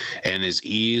 and is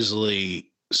easily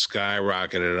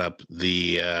skyrocketed up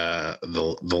the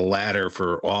ladder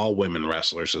for all women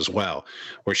wrestlers as well,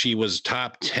 where she was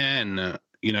top 10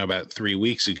 about 3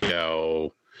 weeks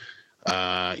ago.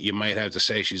 You might have to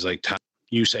say she's like top,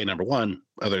 you say number 1,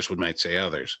 others might say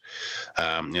others.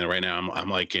 Right now I'm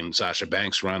liking Sasha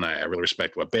Banks' run. I really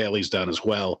respect what Bayley's done as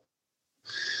well.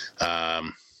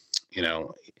 Asuka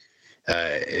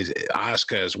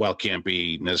as well can't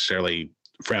be necessarily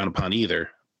frowned upon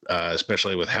either.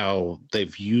 Especially with how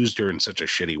they've used her in such a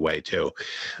shitty way too.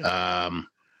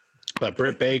 But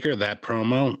Britt Baker, that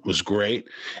promo was great.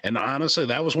 And honestly,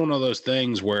 that was one of those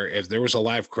things where if there was a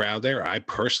live crowd there, I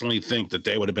personally think that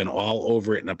they would have been all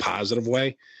over it in a positive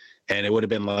way. And it would have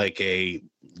been like a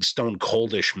Stone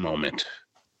Coldish moment.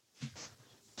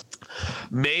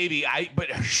 Maybe but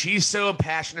she's so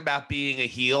passionate about being a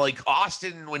heel. Like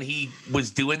Austin, when he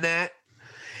was doing that,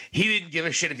 he didn't give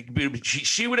a shit if he could.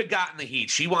 She would have gotten the heat.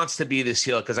 She wants to be this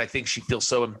heel because I think she feels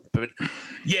so.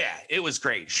 Yeah, it was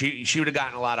great. She would have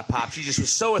gotten a lot of pop. She just was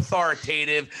so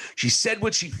authoritative. She said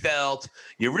what she felt.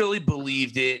 You really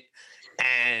believed it.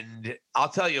 And I'll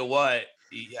tell you what,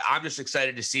 I'm just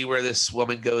excited to see where this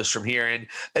woman goes from here. And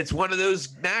it's one of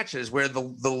those matches where the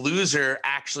loser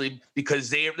actually, because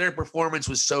their performance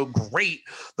was so great,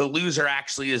 the loser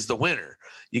actually is the winner.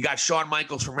 You got Shawn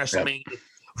Michaels from WrestleMania. Yep.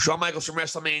 Shawn Michaels from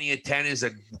WrestleMania 10 is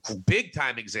a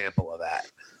big-time example of that.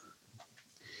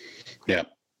 Yeah.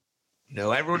 You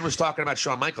know, everyone was talking about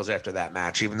Shawn Michaels after that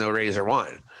match, even though Razor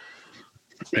won.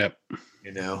 Yep.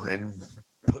 You know, and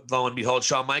lo and behold,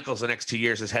 Shawn Michaels the next 2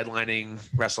 years is headlining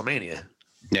WrestleMania.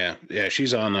 Yeah,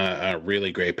 she's on a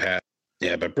really great path.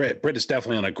 Yeah, but Britt is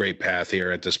definitely on a great path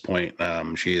here at this point.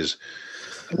 She is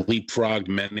leapfrogged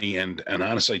many and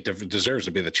honestly deserves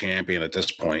to be the champion at this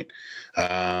point.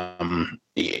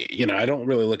 You know, I don't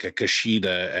really look at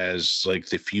Kushida as like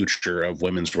the future of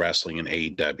women's wrestling in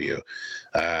AEW.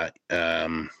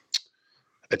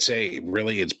 I'd say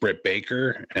really it's Britt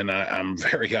Baker, and I'm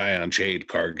very high on Jade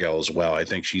Cargill as well. I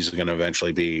think she's going to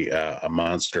eventually be a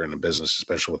monster in the business,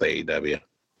 especially with AEW.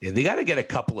 Yeah, they got to get a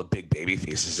couple of big baby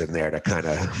faces in there to kind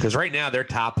of, because right now they're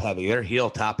top heavy, they're heel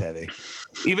top heavy.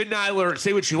 Even Nyla,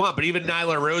 say what you want, but even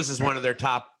Nyla Rose is one of their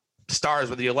top stars,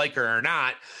 whether you like her or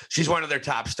not. She's one of their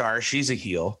top stars. She's a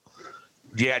heel.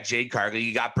 You got Jade Cargill,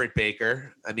 you got Britt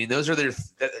Baker. I mean, those are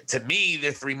to me,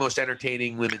 they're three most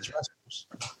entertaining women's wrestlers.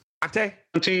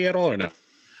 Conti at all or no?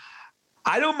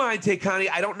 I don't mind Tay Conti.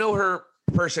 I don't know her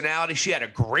personality. She had a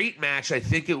great match. I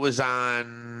think it was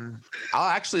on. It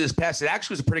actually was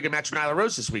a pretty good match for Nyla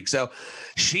Rose this week. So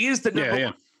she is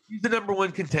the she's the number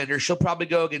one contender. She'll probably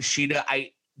go against Shida.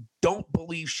 I don't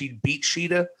believe she'd beat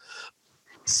Shida.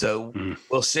 So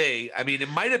we'll see. I mean, it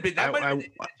might have been Anna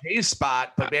Jay's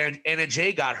spot, but Anna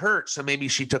Jay got hurt, so maybe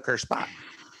she took her spot.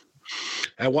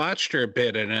 I watched her a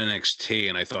bit at NXT,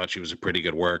 and I thought she was a pretty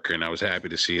good worker, and I was happy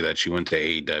to see that she went to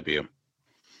AEW.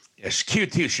 Yeah, she's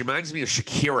cute too. She reminds me of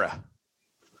Shakira.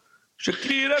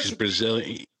 She's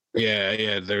Brazilian.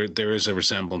 Yeah. There is a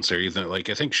resemblance there. Even like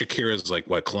I think Shakira is like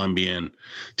Colombian.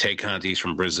 Tay Conti's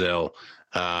from Brazil,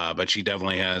 but she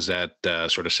definitely has that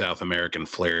sort of South American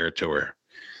flair to her.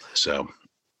 So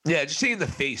yeah, just seeing the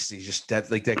face, he's just that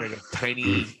like a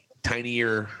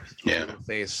tinier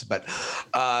face. But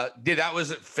that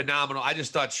was phenomenal. I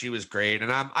just thought she was great,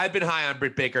 and I've been high on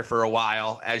Britt Baker for a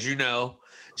while, as you know.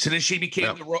 As soon as she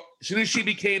became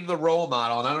the role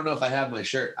model, and I don't know if I have my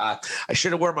shirt. I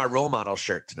should have worn my role model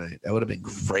shirt tonight. That would have been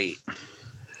great.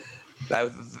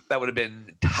 That would have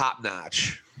been top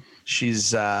notch.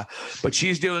 But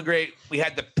she's doing great. We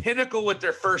had the Pinnacle with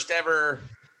their first ever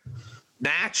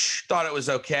match. Thought it was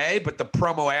okay, but the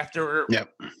promo after.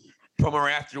 Yep.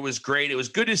 Promo after was great. It was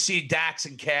good to see Dax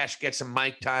and Cash get some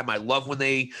mic time. I love when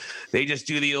they just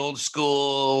do the old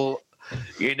school,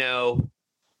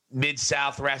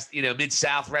 Mid-South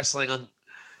wrestling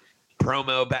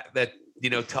promo that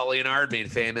Tully and Ard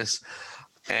made famous.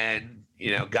 And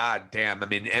god damn, I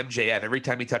mean MJF, every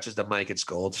time he touches the mic it's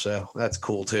gold, so that's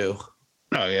cool too.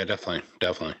 Oh yeah, definitely.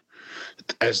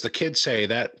 As the kids say,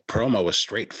 that promo was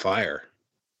straight fire.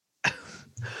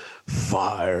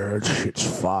 Fire,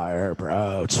 it's fire,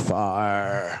 bro, it's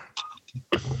fire.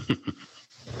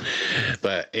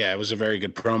 But yeah, it was a very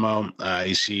good promo.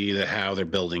 You see how they're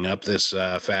building up this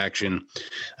faction.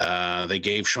 They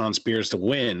gave Sean Spears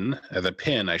the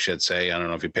pin, I should say. I don't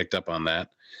know if you picked up on that.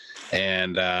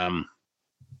 And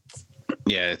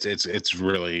it's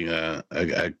really a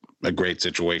great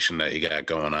situation that you got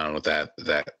going on with that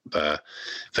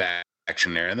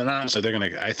faction there. And then honestly,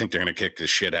 I think they're gonna kick the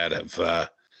shit out of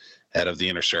the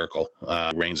Inner Circle.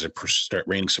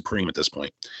 Reigning supreme at this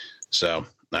point. So.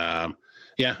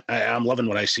 Yeah, I'm loving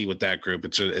what I see with that group.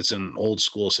 It's an old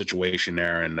school situation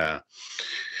there, and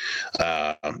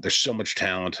there's so much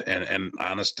talent. And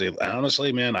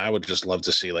honestly, man, I would just love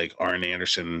to see like Arn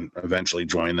Anderson eventually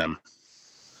join them.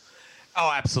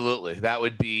 Oh, absolutely, that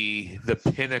would be the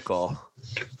pinnacle.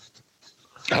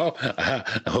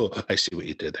 Oh, I see what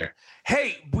you did there.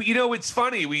 Hey, it's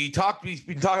funny. We've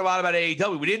been talking a lot about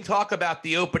AEW. We didn't talk about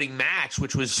the opening match,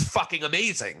 which was fucking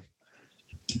amazing.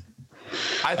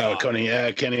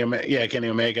 Kenny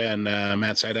Omega and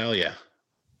Matt Sydal, yeah.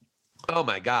 Oh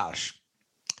my gosh,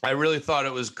 I really thought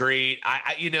it was great.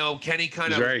 Kenny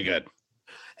kind of very good,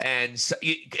 and so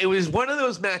it was one of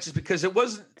those matches because it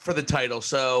wasn't for the title.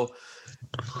 So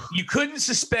you couldn't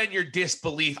suspend your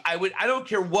disbelief. I don't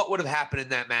care what would have happened in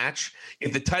that match.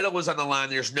 If the title was on the line,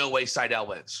 there's no way Seidel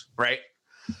wins, right?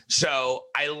 So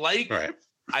I like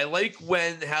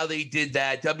how they did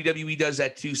that. WWE does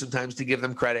that too sometimes, to give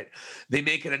them credit. They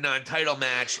make it a non-title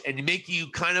match and make you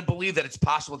kind of believe that it's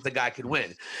possible that the guy could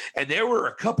win. And there were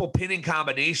a couple pinning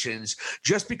combinations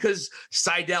just because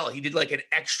Seidel, he did like an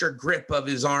extra grip of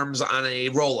his arms on a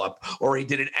roll-up, or he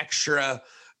did an extra,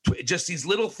 just these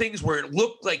little things where it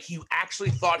looked like he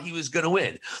actually thought he was going to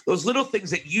win. Those little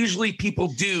things that usually people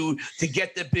do to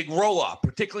get the big roll-up,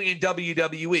 particularly in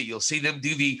WWE. You'll see them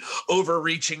do the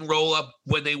overreaching roll-up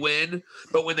when they win,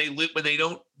 but when they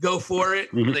don't go for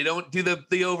it, when they don't do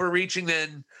the overreaching,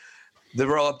 then the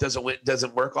roll-up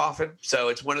doesn't work often. So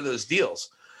it's one of those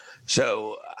deals.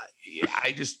 So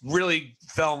I just really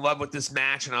fell in love with this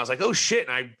match, and I was like, oh shit.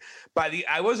 And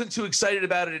I wasn't too excited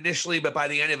about it initially, but by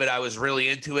the end of it, I was really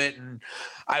into it, and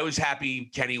I was happy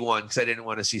Kenny won because I didn't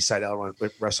want to see Seidel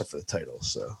wrestle for the title.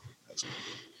 So,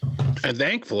 and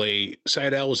thankfully,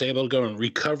 Seidel was able to go and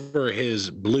recover his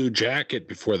blue jacket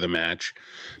before the match,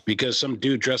 because some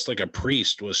dude dressed like a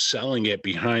priest was selling it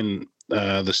behind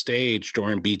the stage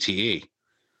during BTE,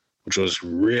 which was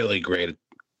really great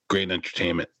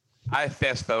entertainment. I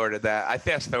fast forwarded that. I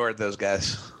fast forwarded those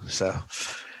guys, so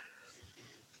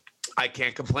I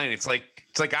can't complain. It's like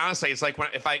honestly, it's like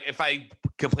if I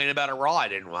complain about a Raw I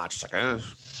didn't watch. It's like,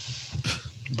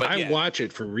 but I watch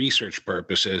it for research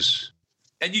purposes.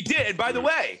 And you did. And by the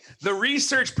way, the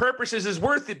research purposes is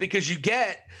worth it because you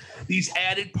get these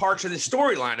added parts of the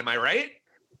storyline. Am I right?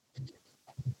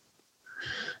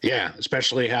 Yeah,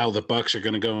 especially how the Bucks are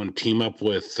going to go and team up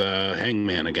with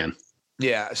Hangman again.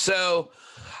 Yeah. So.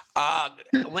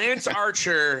 Lance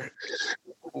Archer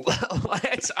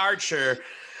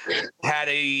had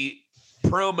a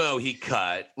promo he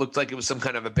cut. Looked like it was some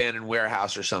kind of abandoned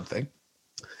warehouse or something.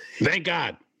 Thank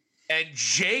God. And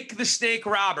Jake the Snake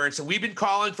Roberts, and we've been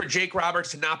calling for Jake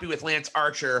Roberts to not be with Lance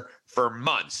Archer for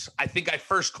months. I think I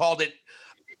first called it,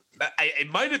 it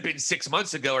might have been 6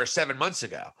 months ago or 7 months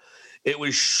ago. It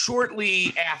was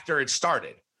shortly after it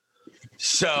started.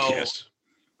 So yes.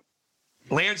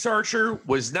 Lance Archer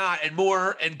was not,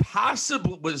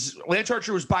 Lance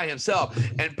Archer was by himself,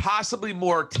 and possibly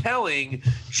more telling,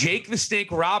 Jake the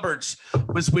Snake Roberts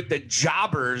was with the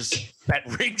jobbers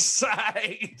at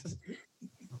ringside.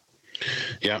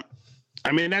 Yeah.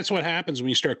 I mean, that's what happens when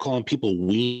you start calling people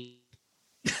weenies.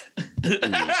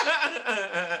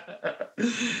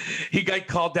 He got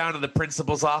called down to the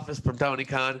principal's office from Tony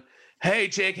Khan. Hey,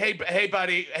 Jake. Hey,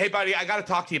 buddy. I got to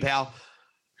talk to you, pal.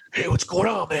 Hey, what's going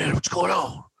on, man? What's going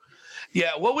on?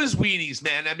 Yeah, what was weenies,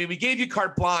 man? I mean, we gave you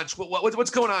carte blanche. What's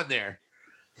going on there?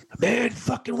 Man,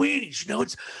 fucking weenies. You know,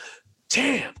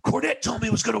 damn, Cornette told me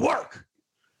it was going to work.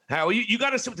 How you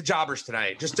got to sit with the jobbers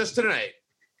tonight, just tonight.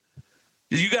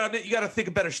 You got to think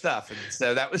of better stuff. And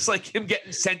so that was like him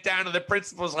getting sent down to the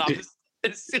principal's office.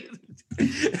 And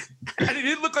it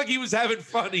didn't look like he was having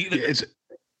fun either.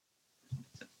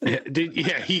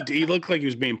 He looked like he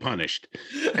was being punished,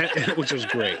 which was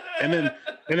great. And then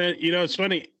you know, it's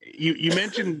funny you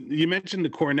mentioned the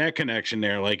Cornette connection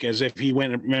there, like as if he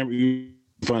went. Remember, you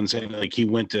fun saying like he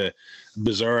went to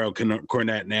Bizarro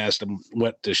Cornette and asked him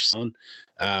what to son.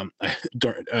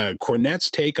 Cornette's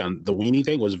take on the weenie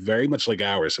thing was very much like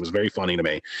ours. It was very funny to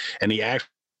me, and he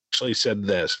actually said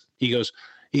this.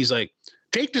 He's like,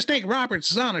 Jake the Snake Roberts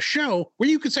is on a show where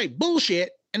you could say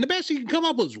bullshit. And the best you can come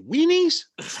up with is weenies?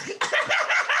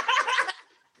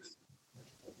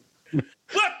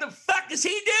 What the fuck is he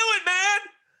doing, man?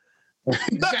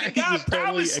 Exactly.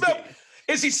 Probably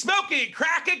is he smoking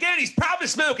crack again? He's probably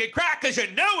smoking crack because you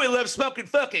know he loves smoking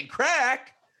fucking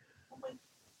crack.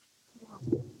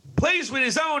 Plays with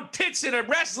his own tits in a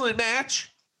wrestling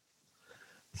match.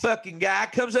 Fucking guy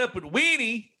comes up with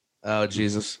weenie. Oh,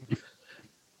 Jesus.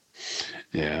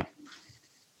 Yeah.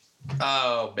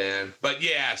 Oh man, but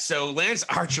yeah. So Lance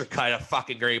Archer cut a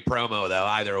fucking great promo though.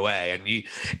 Either way,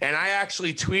 and I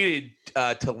actually tweeted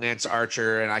to Lance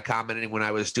Archer, and I commented when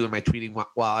I was doing my tweeting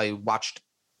while I watched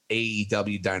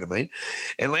AEW Dynamite.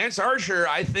 And Lance Archer,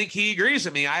 I think he agrees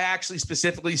with me. I actually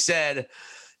specifically said,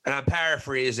 and I'm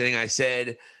paraphrasing, I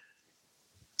said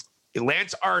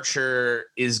Lance Archer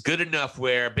is good enough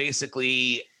where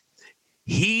basically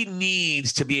he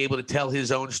needs to be able to tell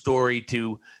his own story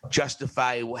to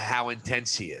justify how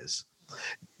intense he is.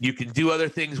 You can do other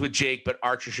things with Jake, but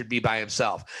Archer should be by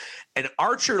himself. And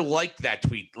Archer liked that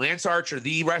tweet. Lance Archer,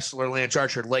 the wrestler Lance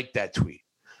Archer, liked that tweet,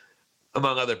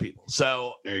 among other people.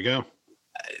 So there you go.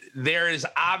 There is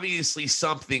obviously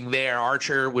something there.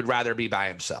 Archer would rather be by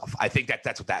himself. I think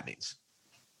that's what that means.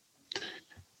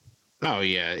 Oh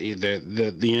yeah,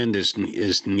 the end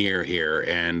is near here,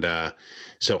 and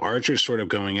so Archer's sort of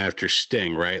going after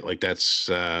Sting, right? Like that's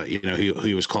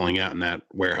he was calling out in that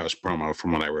warehouse promo,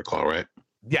 from what I recall, right?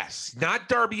 Yes, not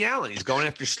Darby Allin. He's going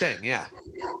after Sting. Yeah.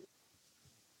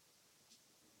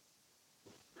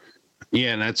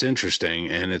 Yeah, and that's interesting,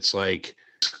 and it's like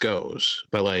goes,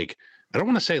 but like I don't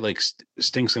want to say like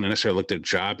Sting's going to necessarily look to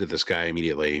job to this guy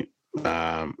immediately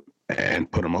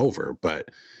and put him over, but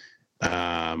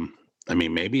I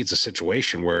mean, maybe it's a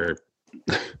situation where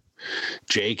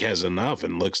Jake has enough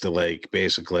and looks to like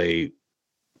basically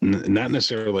not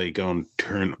necessarily go and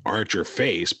turn Archer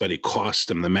face, but he cost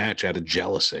him the match out of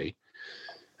jealousy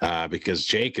because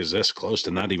Jake is this close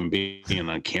to not even being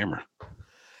on camera.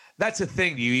 That's the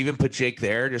thing. Do you even put Jake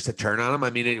there just to turn on him? I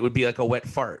mean, it would be like a wet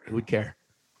fart. Who would care?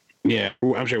 Yeah,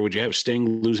 I'm sure. Would you have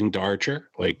Sting losing to Archer?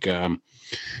 Like,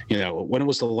 when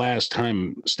was the last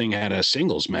time Sting had a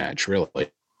singles match, really?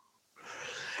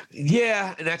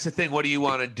 Yeah, and that's the thing. What do you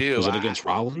want to do? Was it against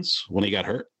Rollins when he got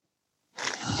hurt?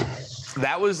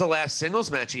 That was the last singles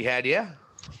match he had, yeah.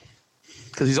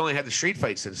 Because he's only had the street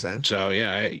fight since then. So,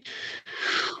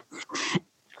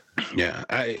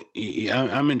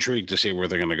 I'm intrigued to see where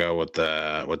they're going to go with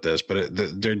this.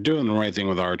 But they're doing the right thing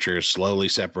with Archer, slowly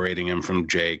separating him from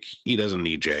Jake. He doesn't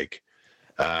need Jake.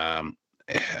 I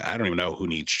don't even know who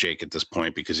needs Jake at this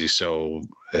point because he's so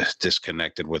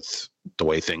disconnected with the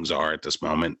way things are at this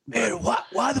moment. Man,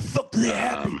 why the fuck do they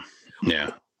have me?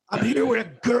 Yeah. I'm here with a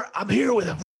girl. I'm here with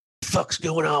a fuck's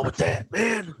going on with that,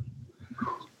 man.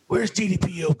 Where's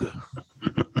DDP Yoga?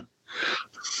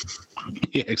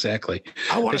 Yeah, exactly.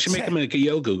 They should make him a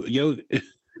yoga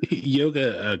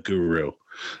guru.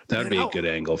 That'd be a good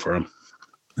angle for him.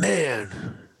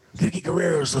 Man, Vicky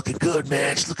Guerrero's looking good,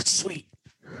 man. She's looking sweet.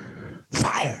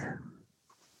 Fire.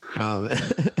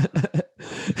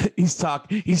 He's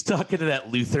talking to that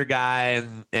Luther guy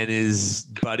and his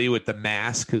buddy with the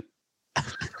mask. Man,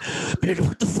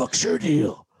 what the fuck's your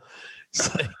deal?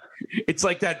 It's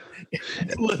like that,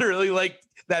 literally like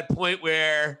that point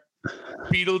where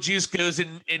Beetlejuice goes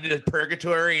into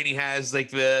purgatory and he has like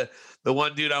the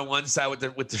one dude on one side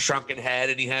with the shrunken head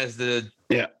and he has the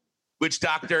witch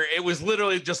doctor. It was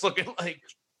literally just looking like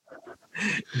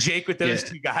Jake with those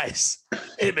two guys.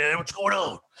 Hey man, what's going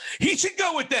on? He should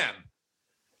go with them.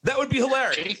 That would be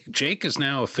hilarious. Jake is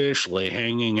now officially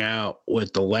hanging out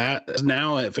with the last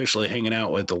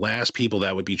people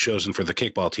that would be chosen for the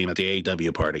kickball team at the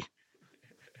AEW party.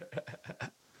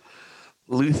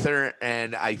 Luther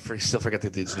and I still forget the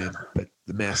dude's name, but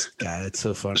the masked guy. That's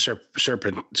so funny.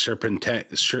 Serpentico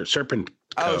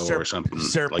or something.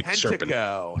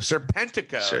 Serpentico.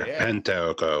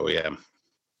 Serpentico, yeah.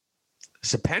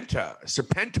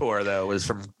 Serpentor though was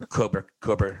from Cobra.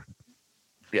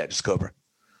 Yeah, just Cobra.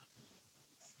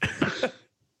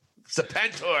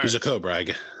 Serpentor. He's a Cobra, I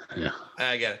guess. Yeah,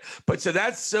 I get it. But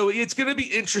so it's going to be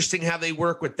interesting how they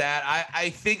work with that. I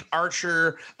think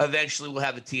Archer eventually will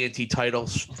have the TNT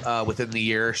titles within the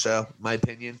year or so, my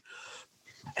opinion.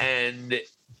 And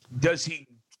does he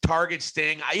target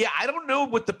Sting? I don't know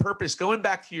what the purpose. Going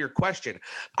back to your question,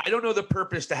 I don't know the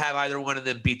purpose to have either one of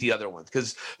them beat the other one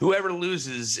because whoever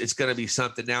loses, it's going to be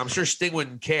something. Now I'm sure Sting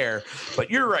wouldn't care,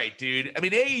 but you're right, dude. I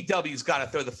mean, AEW's got to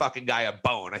throw the fucking guy a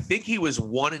bone. I think he was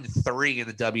 1-3 in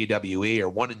the WWE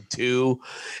or 1-2,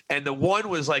 and the one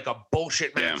was like a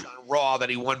bullshit match on Raw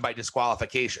that he won by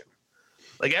disqualification.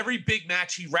 Like every big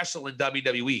match he wrestled in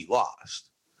WWE lost.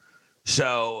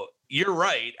 So you're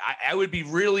right. I would be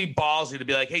really ballsy to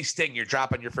be like, hey, Sting, you're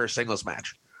dropping your first singles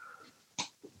match.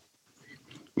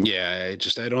 Yeah,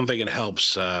 I don't think it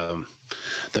helps the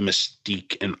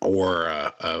mystique and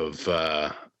aura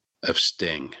of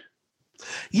Sting.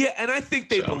 Yeah, and I think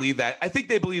they believe that. I think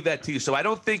they believe that too. So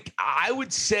I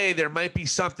would say there might be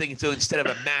something. So instead of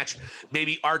a match,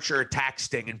 maybe Archer attacks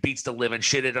Sting and beats the living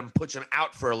shit at him, puts him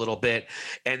out for a little bit,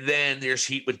 and then there's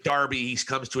heat with Darby. He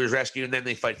comes to his rescue, and then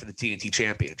they fight for the TNT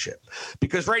Championship.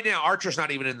 Because right now Archer's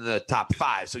not even in the top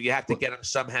 5, so you have to get him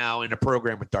somehow in a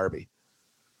program with Darby.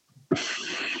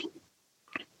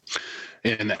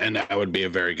 And that would be a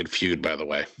very good feud, by the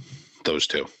way. Those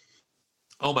two.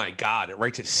 Oh my God, it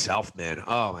writes itself, man.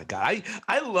 Oh my God.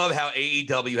 I love how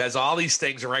AEW has all these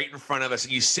things right in front of us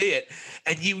and you see it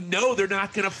and you know they're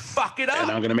not going to fuck it up. And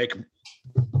I'm going to make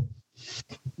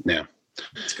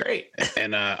It's great.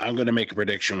 And I'm going to make a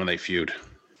prediction when they feud.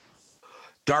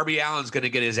 Darby Allin's going to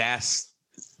get his ass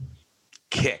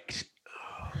kicked.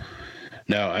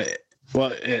 No,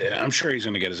 I'm sure he's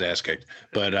going to get his ass kicked,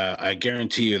 but I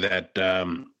guarantee you that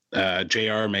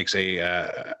JR makes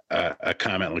a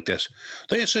comment like this.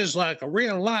 This is like a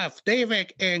real life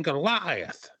David and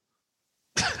Goliath.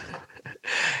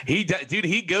 Dude,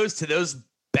 he goes to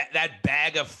that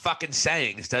bag of fucking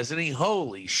sayings, doesn't he?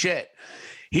 Holy shit.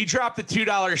 He dropped the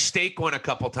 $2 steak one a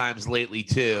couple times lately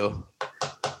too.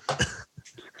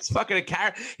 It's fucking a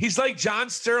character. He's like John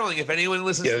Sterling. If anyone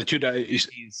listens, the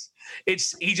 $2.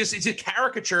 It's a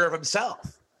caricature of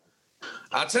himself.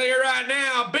 I'll tell you right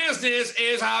now, business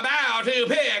is about to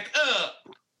pick up.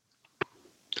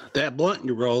 That blunt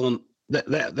you're rolling,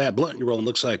 that blunt you're rolling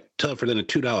looks like tougher than a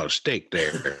 $2 steak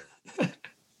there,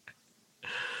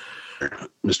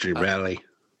 Mr. Bradley.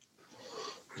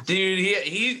 Dude,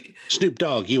 he Snoop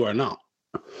Dogg, you are not.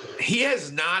 He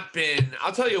has not been.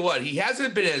 I'll tell you what, he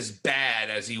hasn't been as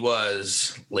bad as he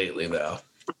was lately, though.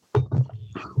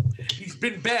 He's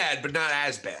been bad, but not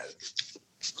as bad.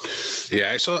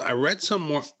 Yeah, I read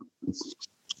somewhere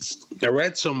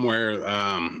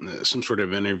some sort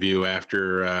of interview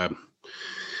after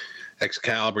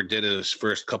Excalibur did his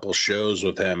first couple shows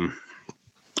with him,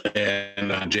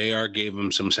 and JR gave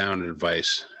him some sound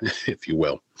advice, if you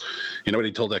will. You know what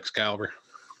he told Excalibur?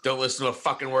 Don't listen to a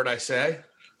fucking word I say.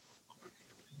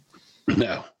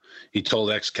 No, he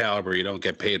told Excalibur, you don't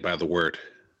get paid by the word.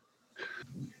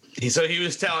 So he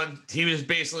was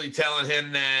basically telling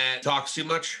him that talks too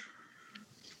much.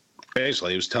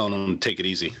 Basically, he was telling him to take it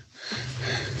easy.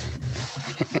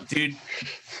 Dude,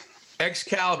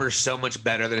 Excalibur's so much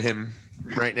better than him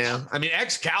right now. I mean,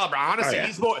 Excalibur, honestly,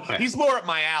 he's more up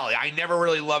my alley. I never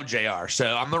really loved JR,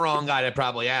 so I'm the wrong guy to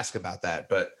probably ask about that.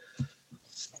 But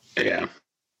yeah,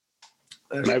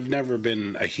 I've never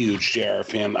been a huge JR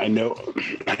fan. I know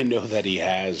that he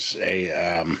has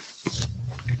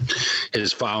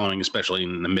his following, especially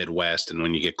in the Midwest, and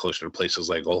when you get closer to places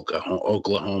like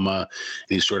Oklahoma,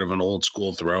 he's sort of an old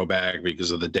school throwback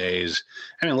because of the days.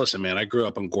 I mean, listen, man, I grew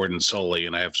up on Gordon Soley,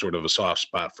 and I have sort of a soft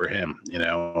spot for him. You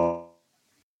know,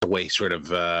 the way he sort of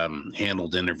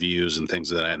handled interviews and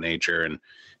things of that nature, and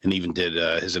even did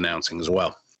his announcing as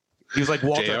well. He was like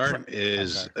Walter. JR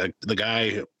is the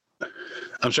guy who,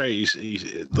 I'm sorry, he's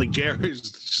like JR is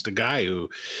just a guy who,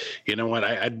 you know what,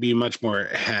 I'd be much more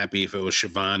happy if it was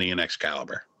Shivani and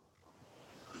Excalibur.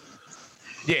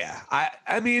 Yeah,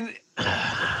 I mean,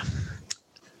 I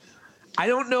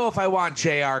don't know if I want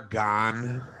JR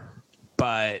gone,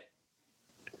 but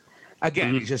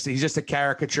again, he's just a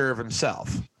caricature of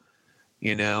himself,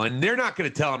 you know, and they're not going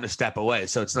to tell him to step away,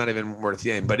 so it's not even worth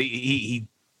the aim. But he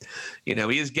you know,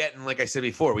 he is getting, like I said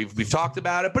before, we've talked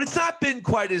about it, but it's not been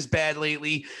quite as bad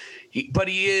lately. But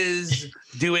he is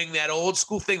doing that old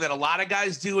school thing that a lot of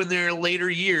guys do in their later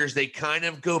years. They kind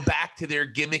of go back to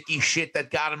their gimmicky shit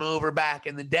that got him over back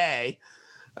in the day.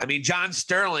 I mean, John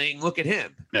Sterling, look at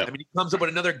him. Yep. I mean, he comes up with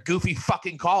another goofy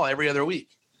fucking call every other week.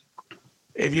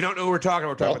 If you don't know who we're talking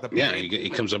about the he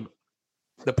comes up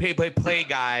the play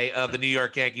guy of the New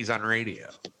York Yankees on radio.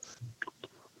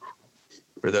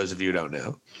 For those of you who don't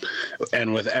know.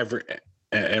 And with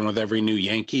every new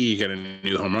Yankee, you get a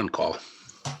new home run call.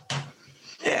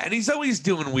 Yeah, and he's always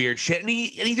doing weird shit, and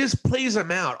he just plays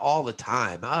them out all the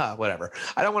time. Whatever.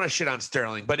 I don't want to shit on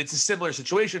Sterling, but it's a similar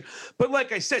situation. But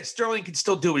like I said, Sterling can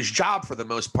still do his job for the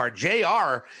most part.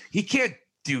 JR, he can't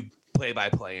do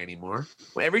play-by-play anymore.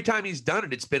 Every time he's done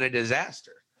it, it's been a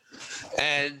disaster.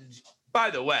 And by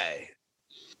the way,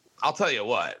 I'll tell you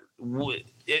what.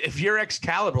 If you're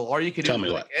Excalibur, all you can tell do me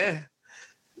is what.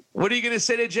 What are you going to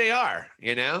say to JR?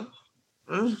 You know,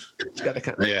 it's got to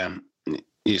come. Yeah,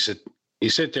 you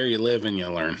sit there, you live, and you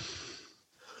learn.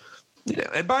 Yeah,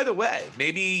 and by the way,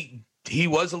 maybe he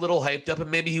was a little hyped up,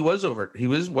 and maybe he was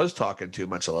was talking too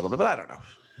much a little bit, but I don't know.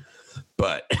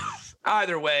 But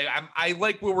either way, I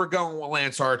like where we're going with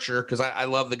Lance Archer because I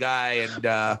love the guy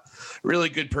and really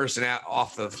good person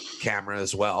off of camera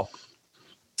as well.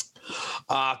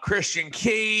 Christian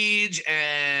Cage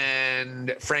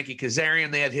and Frankie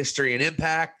Kazarian, they have history and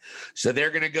impact, so they're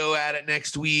going to go at it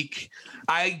next week.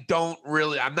 I'm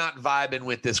not vibing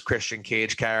with this Christian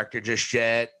Cage character just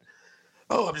yet.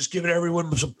 I'm just giving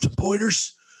everyone some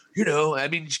pointers. You know, I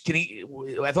mean,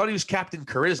 I thought he was Captain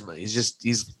Charisma.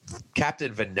 He's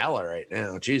Captain Vanilla right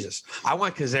now. Jesus. I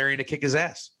want Kazarian to kick his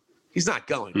ass. He's not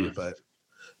going to, but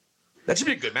that should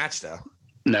be a good match, though.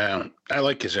 No, I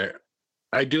like Kazarian.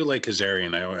 I do like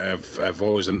Kazarian. I've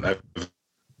always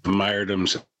admired him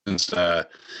since when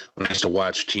I used to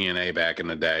watch TNA back in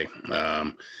the day.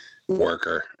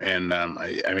 Worker, and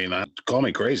I mean, call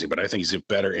me crazy, but I think he's a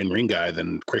better in-ring guy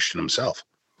than Christian himself.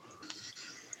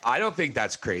 I don't think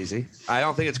that's crazy. I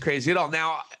don't think it's crazy at all.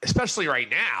 Now, especially right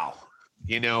now,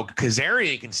 you know,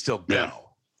 Kazarian can still go. Yeah.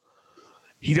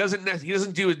 He doesn't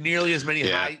do nearly as many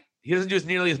high. He doesn't do as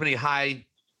nearly as many high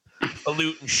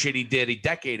falutin shit he did a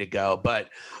decade ago, but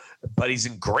but he's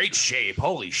in great shape.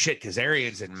 Holy shit,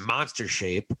 Kazarian's in monster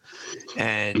shape,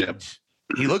 and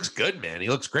he looks good, man. He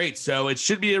looks great. So it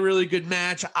should be a really good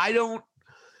match. I don't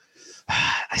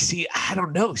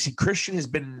know. See, Christian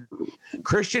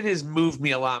has moved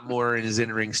me a lot more in his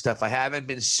in-ring stuff. I haven't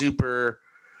been super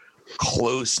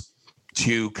close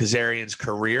to Kazarian's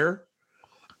career.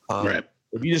 Right.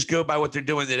 If you just go by what they're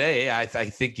doing today, I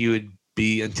think you would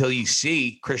be, until you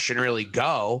see Christian really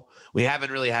go. We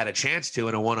haven't really had a chance to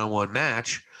in a one-on-one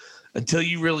match. Until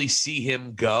you really see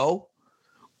him go,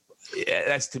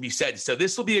 that's to be said. So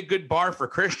this will be a good bar for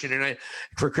Christian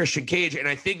for Christian Cage, and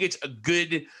I think it's a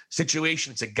good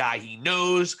situation. It's a guy he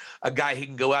knows, a guy he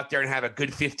can go out there and have a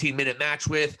good 15-minute match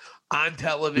with on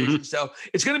television. Mm-hmm. So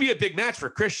it's going to be a big match for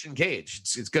Christian Cage.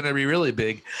 It's going to be really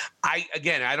big. I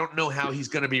don't know how he's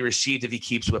going to be received if he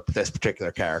keeps with this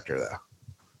particular character, though.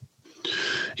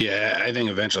 Yeah, I think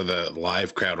eventually the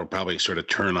live crowd will probably sort of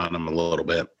turn on him a little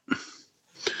bit.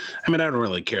 I mean, I don't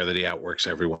really care that he outworks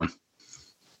everyone.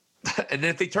 And then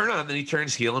if they turn on, then he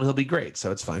turns heel and he'll be great.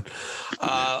 So it's fine.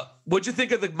 What'd you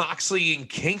think of the Moxley and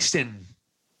Kingston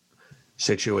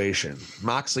situation?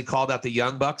 Moxley called out the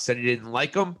Young Bucks, said he didn't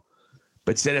like them,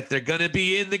 but said if they're going to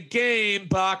be in the game,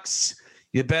 Bucks,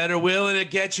 you better willing to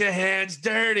get your hands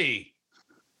dirty.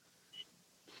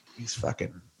 He's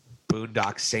fucking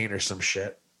Boondock Saint or some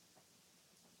shit.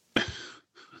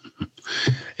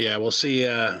 Yeah, we'll see.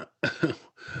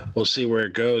 We'll see where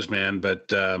it goes, man.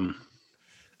 But I'm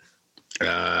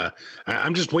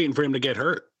just waiting for him to get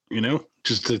hurt,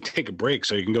 just to take a break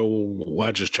so he can go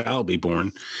watch his child be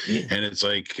born. Yeah. And it's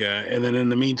like, and then in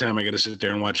the meantime, I got to sit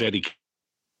there and watch Eddie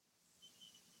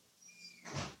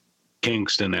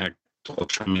Kingston act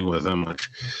me with him. Like,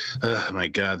 oh my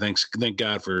God, thank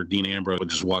God for Dean Ambrose would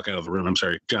just walk out of the room. I'm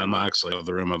sorry, John Moxley out of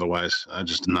the room. Otherwise, I'm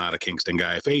just not a Kingston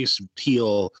guy. Face,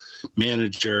 heel,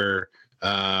 manager.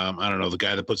 I don't know, the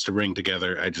guy that puts the ring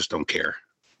together. I just don't care.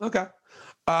 Okay.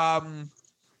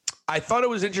 I thought it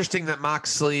was interesting that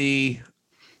Moxley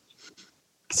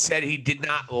said he did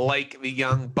not like the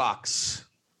Young Bucks,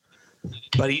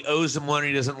 but he owes them one.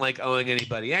 He doesn't like owing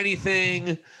anybody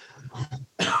anything.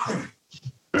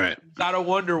 Right. Gotta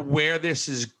wonder where this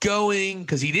is going,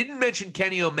 because he didn't mention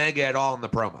Kenny Omega at all in the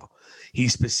promo. He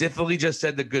specifically just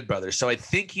said the Good Brothers. So I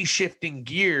think he's shifting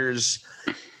gears,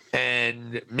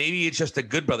 and maybe it's just the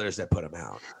Good Brothers that put him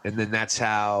out, and then that's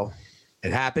how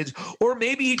it happens. Or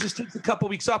maybe he just takes a couple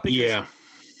weeks off.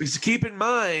 Because keep in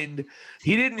mind,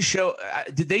 he didn't show.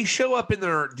 Did they show up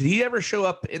did he ever show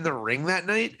up in the ring that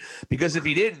night? Because if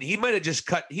he didn't, he might have just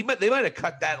cut. They might have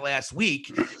cut that last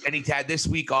week, and he had this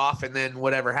week off, and then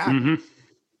whatever happened. Mm-hmm.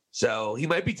 So he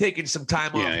might be taking some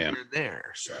time off here and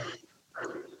there. So.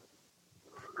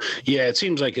 Yeah, it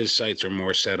seems like his sights are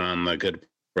more set on the Good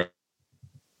Brothers.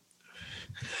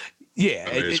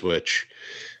 Yeah, which,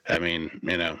 I mean,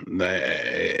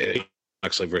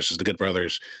 Moxley versus the Good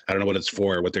Brothers. I don't know what it's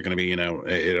for, what they're going to be.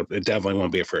 It definitely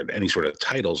won't be for any sort of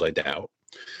titles, I doubt.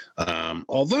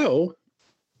 Although,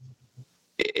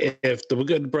 if the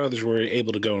Good Brothers were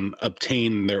able to go and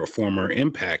obtain their former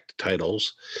Impact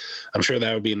titles, I'm sure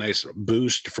that would be a nice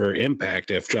boost for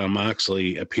Impact if Jon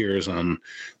Moxley appears on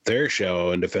their show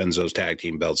and defends those tag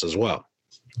team belts as well.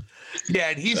 Yeah,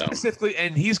 and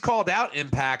he's called out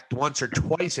Impact once or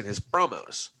twice in his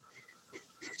promos.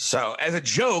 So as a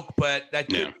joke, but that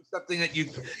could be something that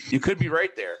you could be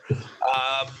right there.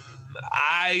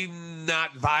 I'm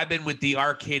not vibing with the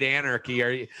Arcade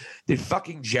Anarchy. Did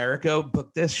fucking Jericho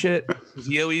book this shit?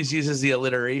 He always uses the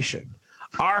alliteration.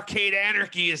 Arcade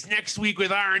Anarchy is next week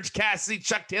with Orange Cassidy,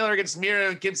 Chuck Taylor against Miro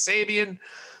and Kip Sabian.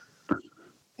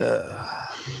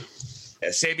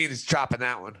 Sabian is chopping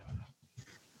that one.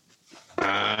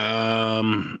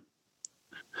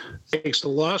 Takes the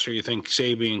loss, or you think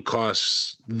Sabian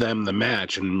costs them the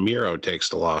match and Miro takes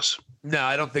the loss? No,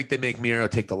 I don't think they make Miro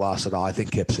take the loss at all. I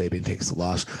think Kip Sabian takes the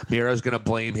loss. Miro's going to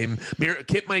blame him.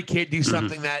 Kip might do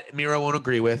something that Miro won't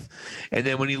agree with, and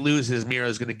then when he loses,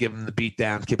 Miro's going to give him the beat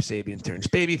down. Kip Sabian turns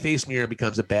babyface. Miro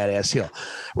becomes a badass heel.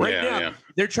 Right now,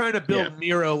 they're trying to build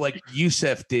Miro like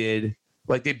Yusef did,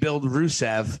 like they built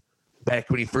Rusev back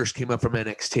when he first came up from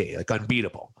NXT, like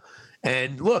unbeatable.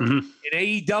 And look, in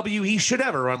AEW, he should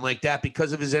have a run like that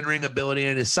because of his in-ring ability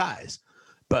and his size.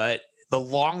 But the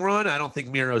long run, I don't think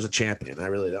Miro's a champion. I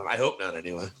really don't. I hope not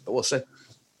anyway, but we'll see.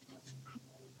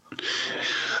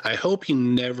 I hope he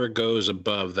never goes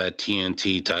above that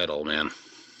TNT title, man.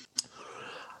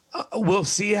 We'll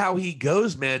see how he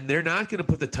goes, man. They're not going to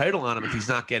put the title on him if he's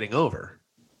not getting over.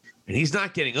 And he's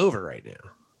not getting over right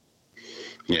now.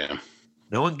 Yeah.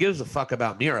 No one gives a fuck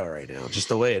about Miro right now, just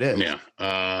the way it is. Yeah.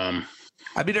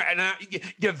 I mean,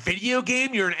 your video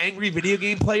game, you're an angry video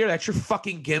game player. That's your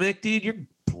fucking gimmick, dude. You're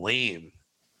lame,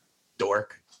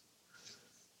 dork.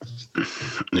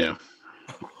 Yeah.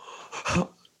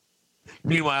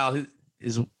 Meanwhile,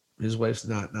 his wife's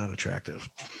not attractive.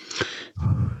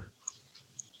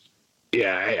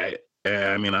 Yeah,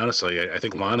 I mean, honestly, I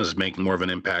think Lana's making more of an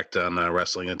impact on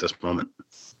wrestling at this moment.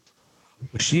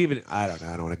 Was she even? I don't know.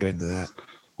 I don't want to get into that.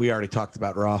 We already talked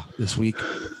about Raw this week.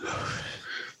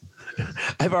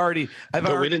 But we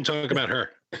didn't talk about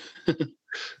her.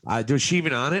 Was she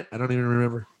even on it? I don't even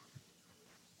remember.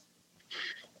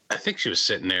 I think she was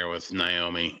sitting there with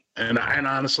Naomi, and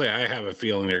honestly, I have a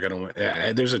feeling they're going to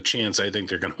win. There's a chance I think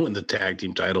they're going to win the tag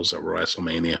team titles at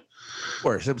WrestleMania. Of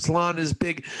course, it's Lana's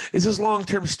big. It's this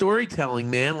long-term storytelling,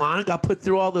 man. Lana got put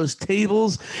through all those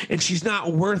tables, and she's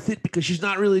not worth it because she's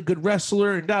not really a good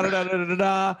wrestler, and da da da da da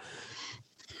da.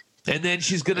 And then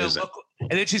she's gonna look.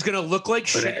 And then she's gonna look like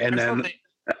shit. And then.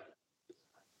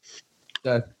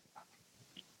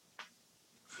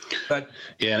 But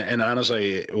yeah, and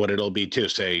honestly, what it'll be too,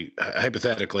 say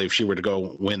hypothetically, if she were to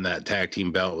go win that tag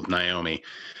team belt with Naomi,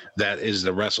 that is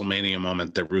the WrestleMania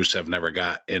moment that Rusev never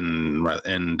got in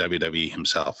WWE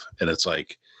himself, and it's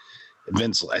like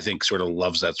Vince, I think, sort of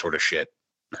loves that sort of shit.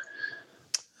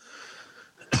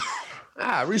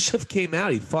 Rusev came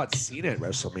out. He fought Cena at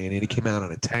WrestleMania, and he came out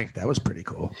on a tank. That was pretty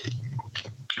cool.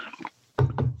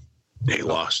 He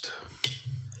lost.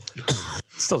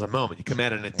 Still a moment. You come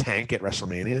out in a tank at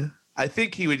WrestleMania. I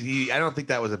think he would. I don't think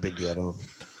that was a big deal to him.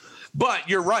 But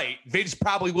you're right. Vince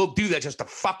probably will do that just to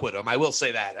fuck with him. I will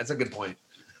say that. That's a good point.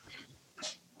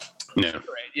 Yeah. Right.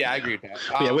 Yeah, I agree with that.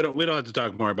 Yeah, we don't have to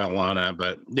talk more about Lana,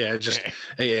 but yeah,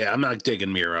 I'm not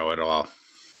digging Miro at all.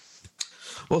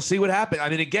 We'll see what happens. I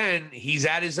mean, again, he's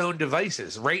at his own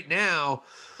devices right now.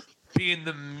 Being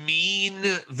the mean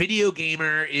video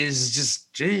gamer is just.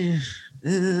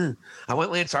 I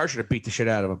want Lance Archer to beat the shit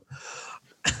out of him.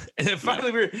 And then finally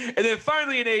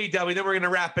in AEW, then we're going to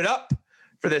wrap it up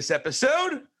for this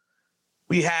episode.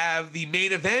 We have the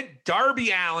main event,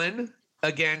 Darby Allin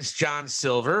against John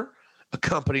Silver,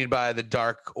 accompanied by the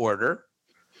Dark Order.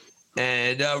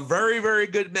 And a very, very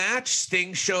good match.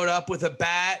 Sting showed up with a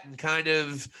bat and kind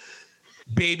of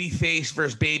babyface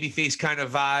versus babyface kind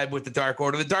of vibe with the Dark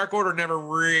Order. The Dark Order never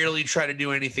really tried to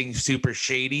do anything super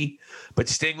shady, but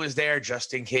Sting was there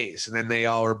just in case. And then they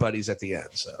all were buddies at the end.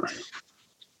 So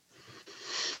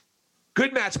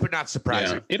good match, but not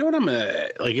surprising. Yeah. You know what I'm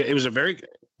like? It was a very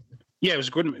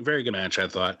good, very good match. I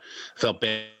thought. Felt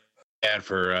bad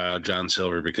for John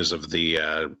Silver because of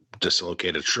the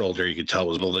dislocated shoulder. You could tell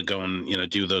was able to go and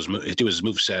do his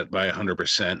moveset by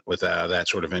 100% with that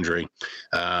sort of injury.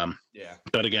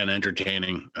 But again,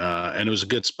 entertaining, and it was a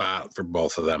good spot for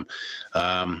both of them.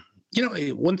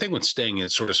 One thing with Sting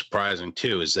is sort of surprising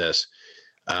too is this.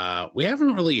 We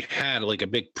haven't really had like a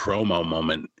big promo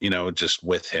moment, just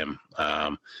with him.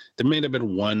 There may have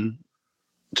been one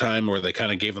time where they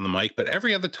kind of gave him the mic, but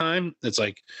every other time it's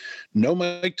like no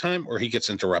mic time or he gets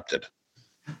interrupted.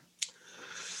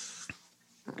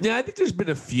 Yeah, I think there's been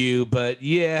a few, but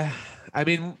yeah. I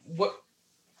mean,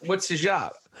 what's his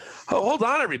job? Oh, hold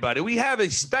on, everybody. We have a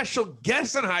special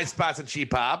guest on High Spots and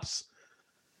Cheap Pops.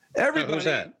 Everybody, who's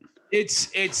that?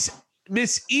 It's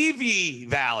Miss Evie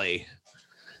Valli.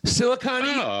 Silicon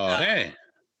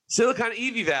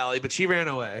Evie Valli, but she ran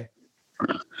away.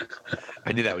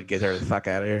 I knew that would get her the fuck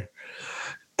out of here.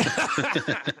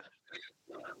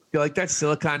 You like that,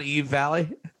 Silicon Eve Valley?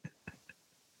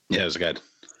 Yeah, it was good.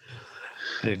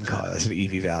 I didn't call it. I said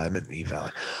Evie Valley. I meant Eve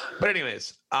Valley. But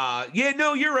anyways,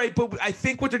 you're right. But I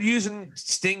think what they're using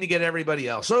Sting to get everybody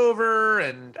else over,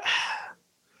 and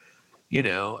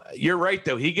you're right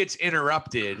though. He gets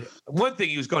interrupted. One thing,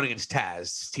 he was going against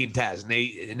Team Taz,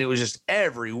 and it was just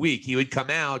every week he would come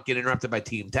out, get interrupted by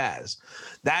Team Taz.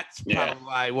 That's probably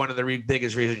why one of the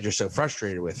biggest reasons you're so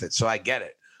frustrated with it. So I get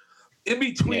it. In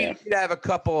between, you'd have a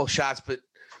couple shots, but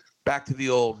back to the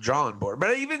old drawing board.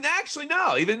 But even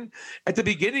at the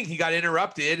beginning, he got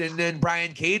interrupted, and then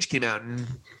Brian Cage came out and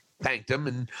thanked him.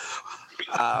 And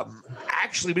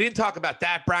actually, we didn't talk about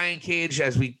that. Brian Cage,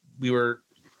 as we were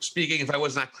speaking, if I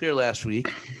was not clear last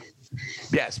week,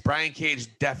 yes, Brian Cage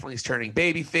definitely is turning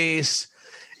babyface,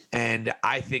 and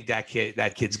I think that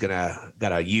kid's got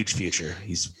a huge future.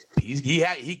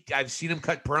 I've seen him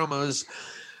cut promos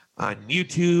on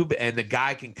YouTube, and the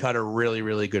guy can cut a really,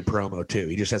 really good promo too.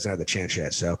 He just hasn't had the chance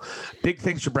yet. So big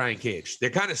things for Brian Cage. They're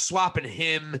kind of swapping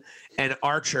him and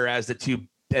Archer as the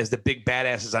big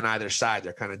badasses on either side.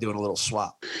 They're kind of doing a little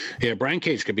swap. Yeah, Brian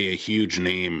Cage could be a huge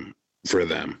name for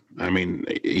them. I mean,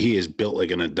 he is built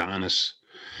like an Adonis.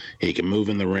 He can move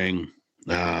in the ring.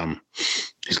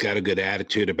 He's got a good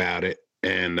attitude about it,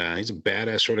 and he's a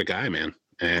badass sort of guy, man.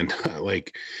 And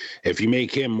like, if you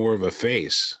make him more of a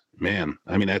face, man,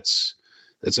 I mean, that's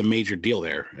a major deal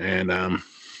there. And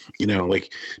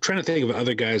like trying to think of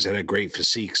other guys that had great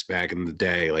physiques back in the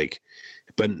day, like.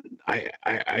 But I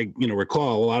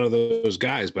recall a lot of those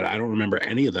guys, but I don't remember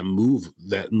any of them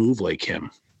move like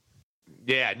him.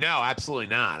 Yeah, no, absolutely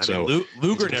not. I mean,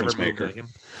 Luger never moved like him.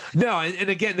 No, and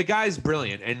again, the guy's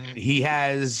brilliant, and he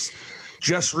has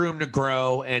just room to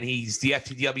grow, and he's the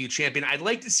FTW champion. I'd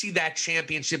like to see that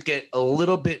championship get a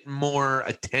little bit more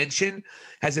attention.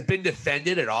 Has it been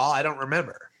defended at all? I don't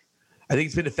remember. I think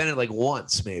it's been defended like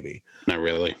once, maybe. Not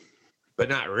really. But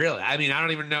not really. I mean, I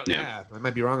don't even know. Yeah, I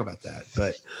might be wrong about that.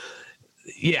 But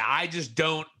yeah, I just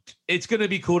don't. It's going to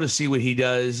be cool to see what he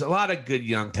does. A lot of good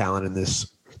young talent in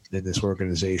this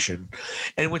organization.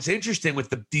 And what's interesting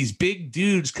with these big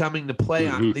dudes coming to play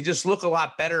on, they just look a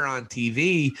lot better on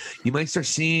TV. You might start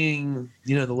seeing,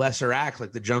 the lesser acts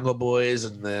like the Jungle Boys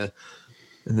and the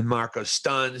Marco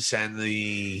Stunts and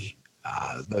the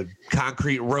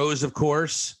Concrete Rose, of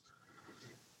course.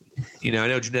 I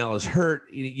know Janelle is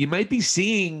hurt. You might be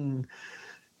seeing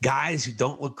guys who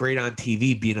don't look great on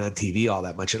TV being on TV all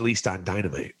that much, at least on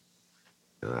Dynamite.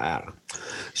 I don't know.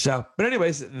 So, but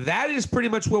anyways, that is pretty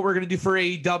much what we're going to do for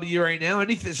AEW right now.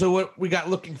 So what we got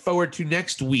looking forward to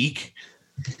next week.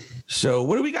 So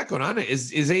what do we got going on?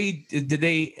 Did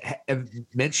they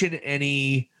mention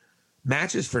any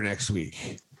matches for next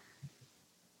week?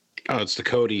 Oh, it's the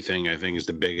Cody thing, I think, is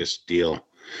the biggest deal.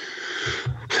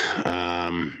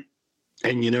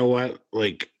 And you know what?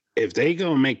 Like, if they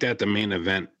go and make that the main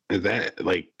event, that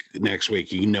like next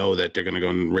week, that they're going to go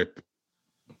and rip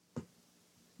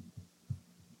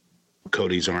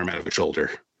Cody's arm out of his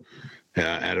shoulder,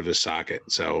 out of his socket.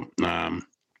 So,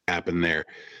 happened there.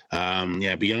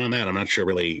 Beyond that, I'm not sure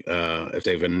really if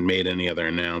they've made any other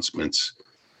announcements.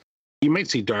 You might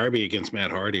see Darby against Matt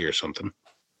Hardy or something.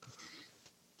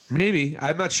 Maybe.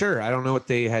 I'm not sure. I don't know what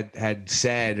they had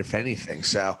said, if anything.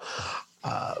 So,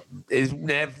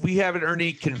 have we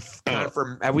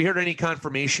heard any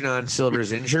confirmation on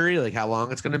Silver's injury, like how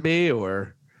long it's going to be,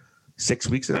 or 6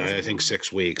 weeks? I think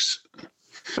 6 weeks.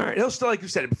 All right. He'll still, like you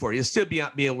said it before, he'll still be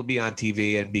able to be on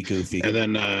TV and be goofy. And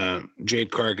then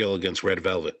Jade Cargill against Red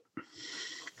Velvet.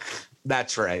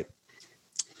 That's right.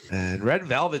 And Red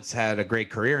Velvet's had a great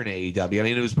career in AEW. I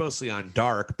mean, it was mostly on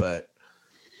Dark, but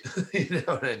you know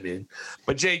what I mean?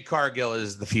 But Jade Cargill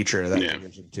is the future of that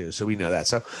division too. So we know that.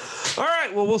 So, all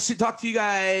right. Well, we'll talk to you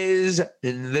guys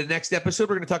in the next episode.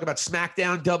 We're going to talk about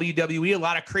SmackDown WWE. A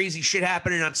lot of crazy shit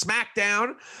happening on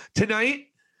SmackDown tonight.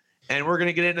 And we're going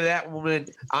to get into that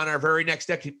on our very next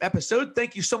episode.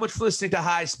 Thank you so much for listening to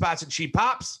High Spots and Cheap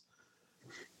Pops.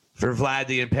 For Vlad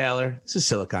the Impaler, this is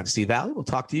Silicon Steve Alley. We'll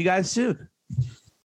talk to you guys soon.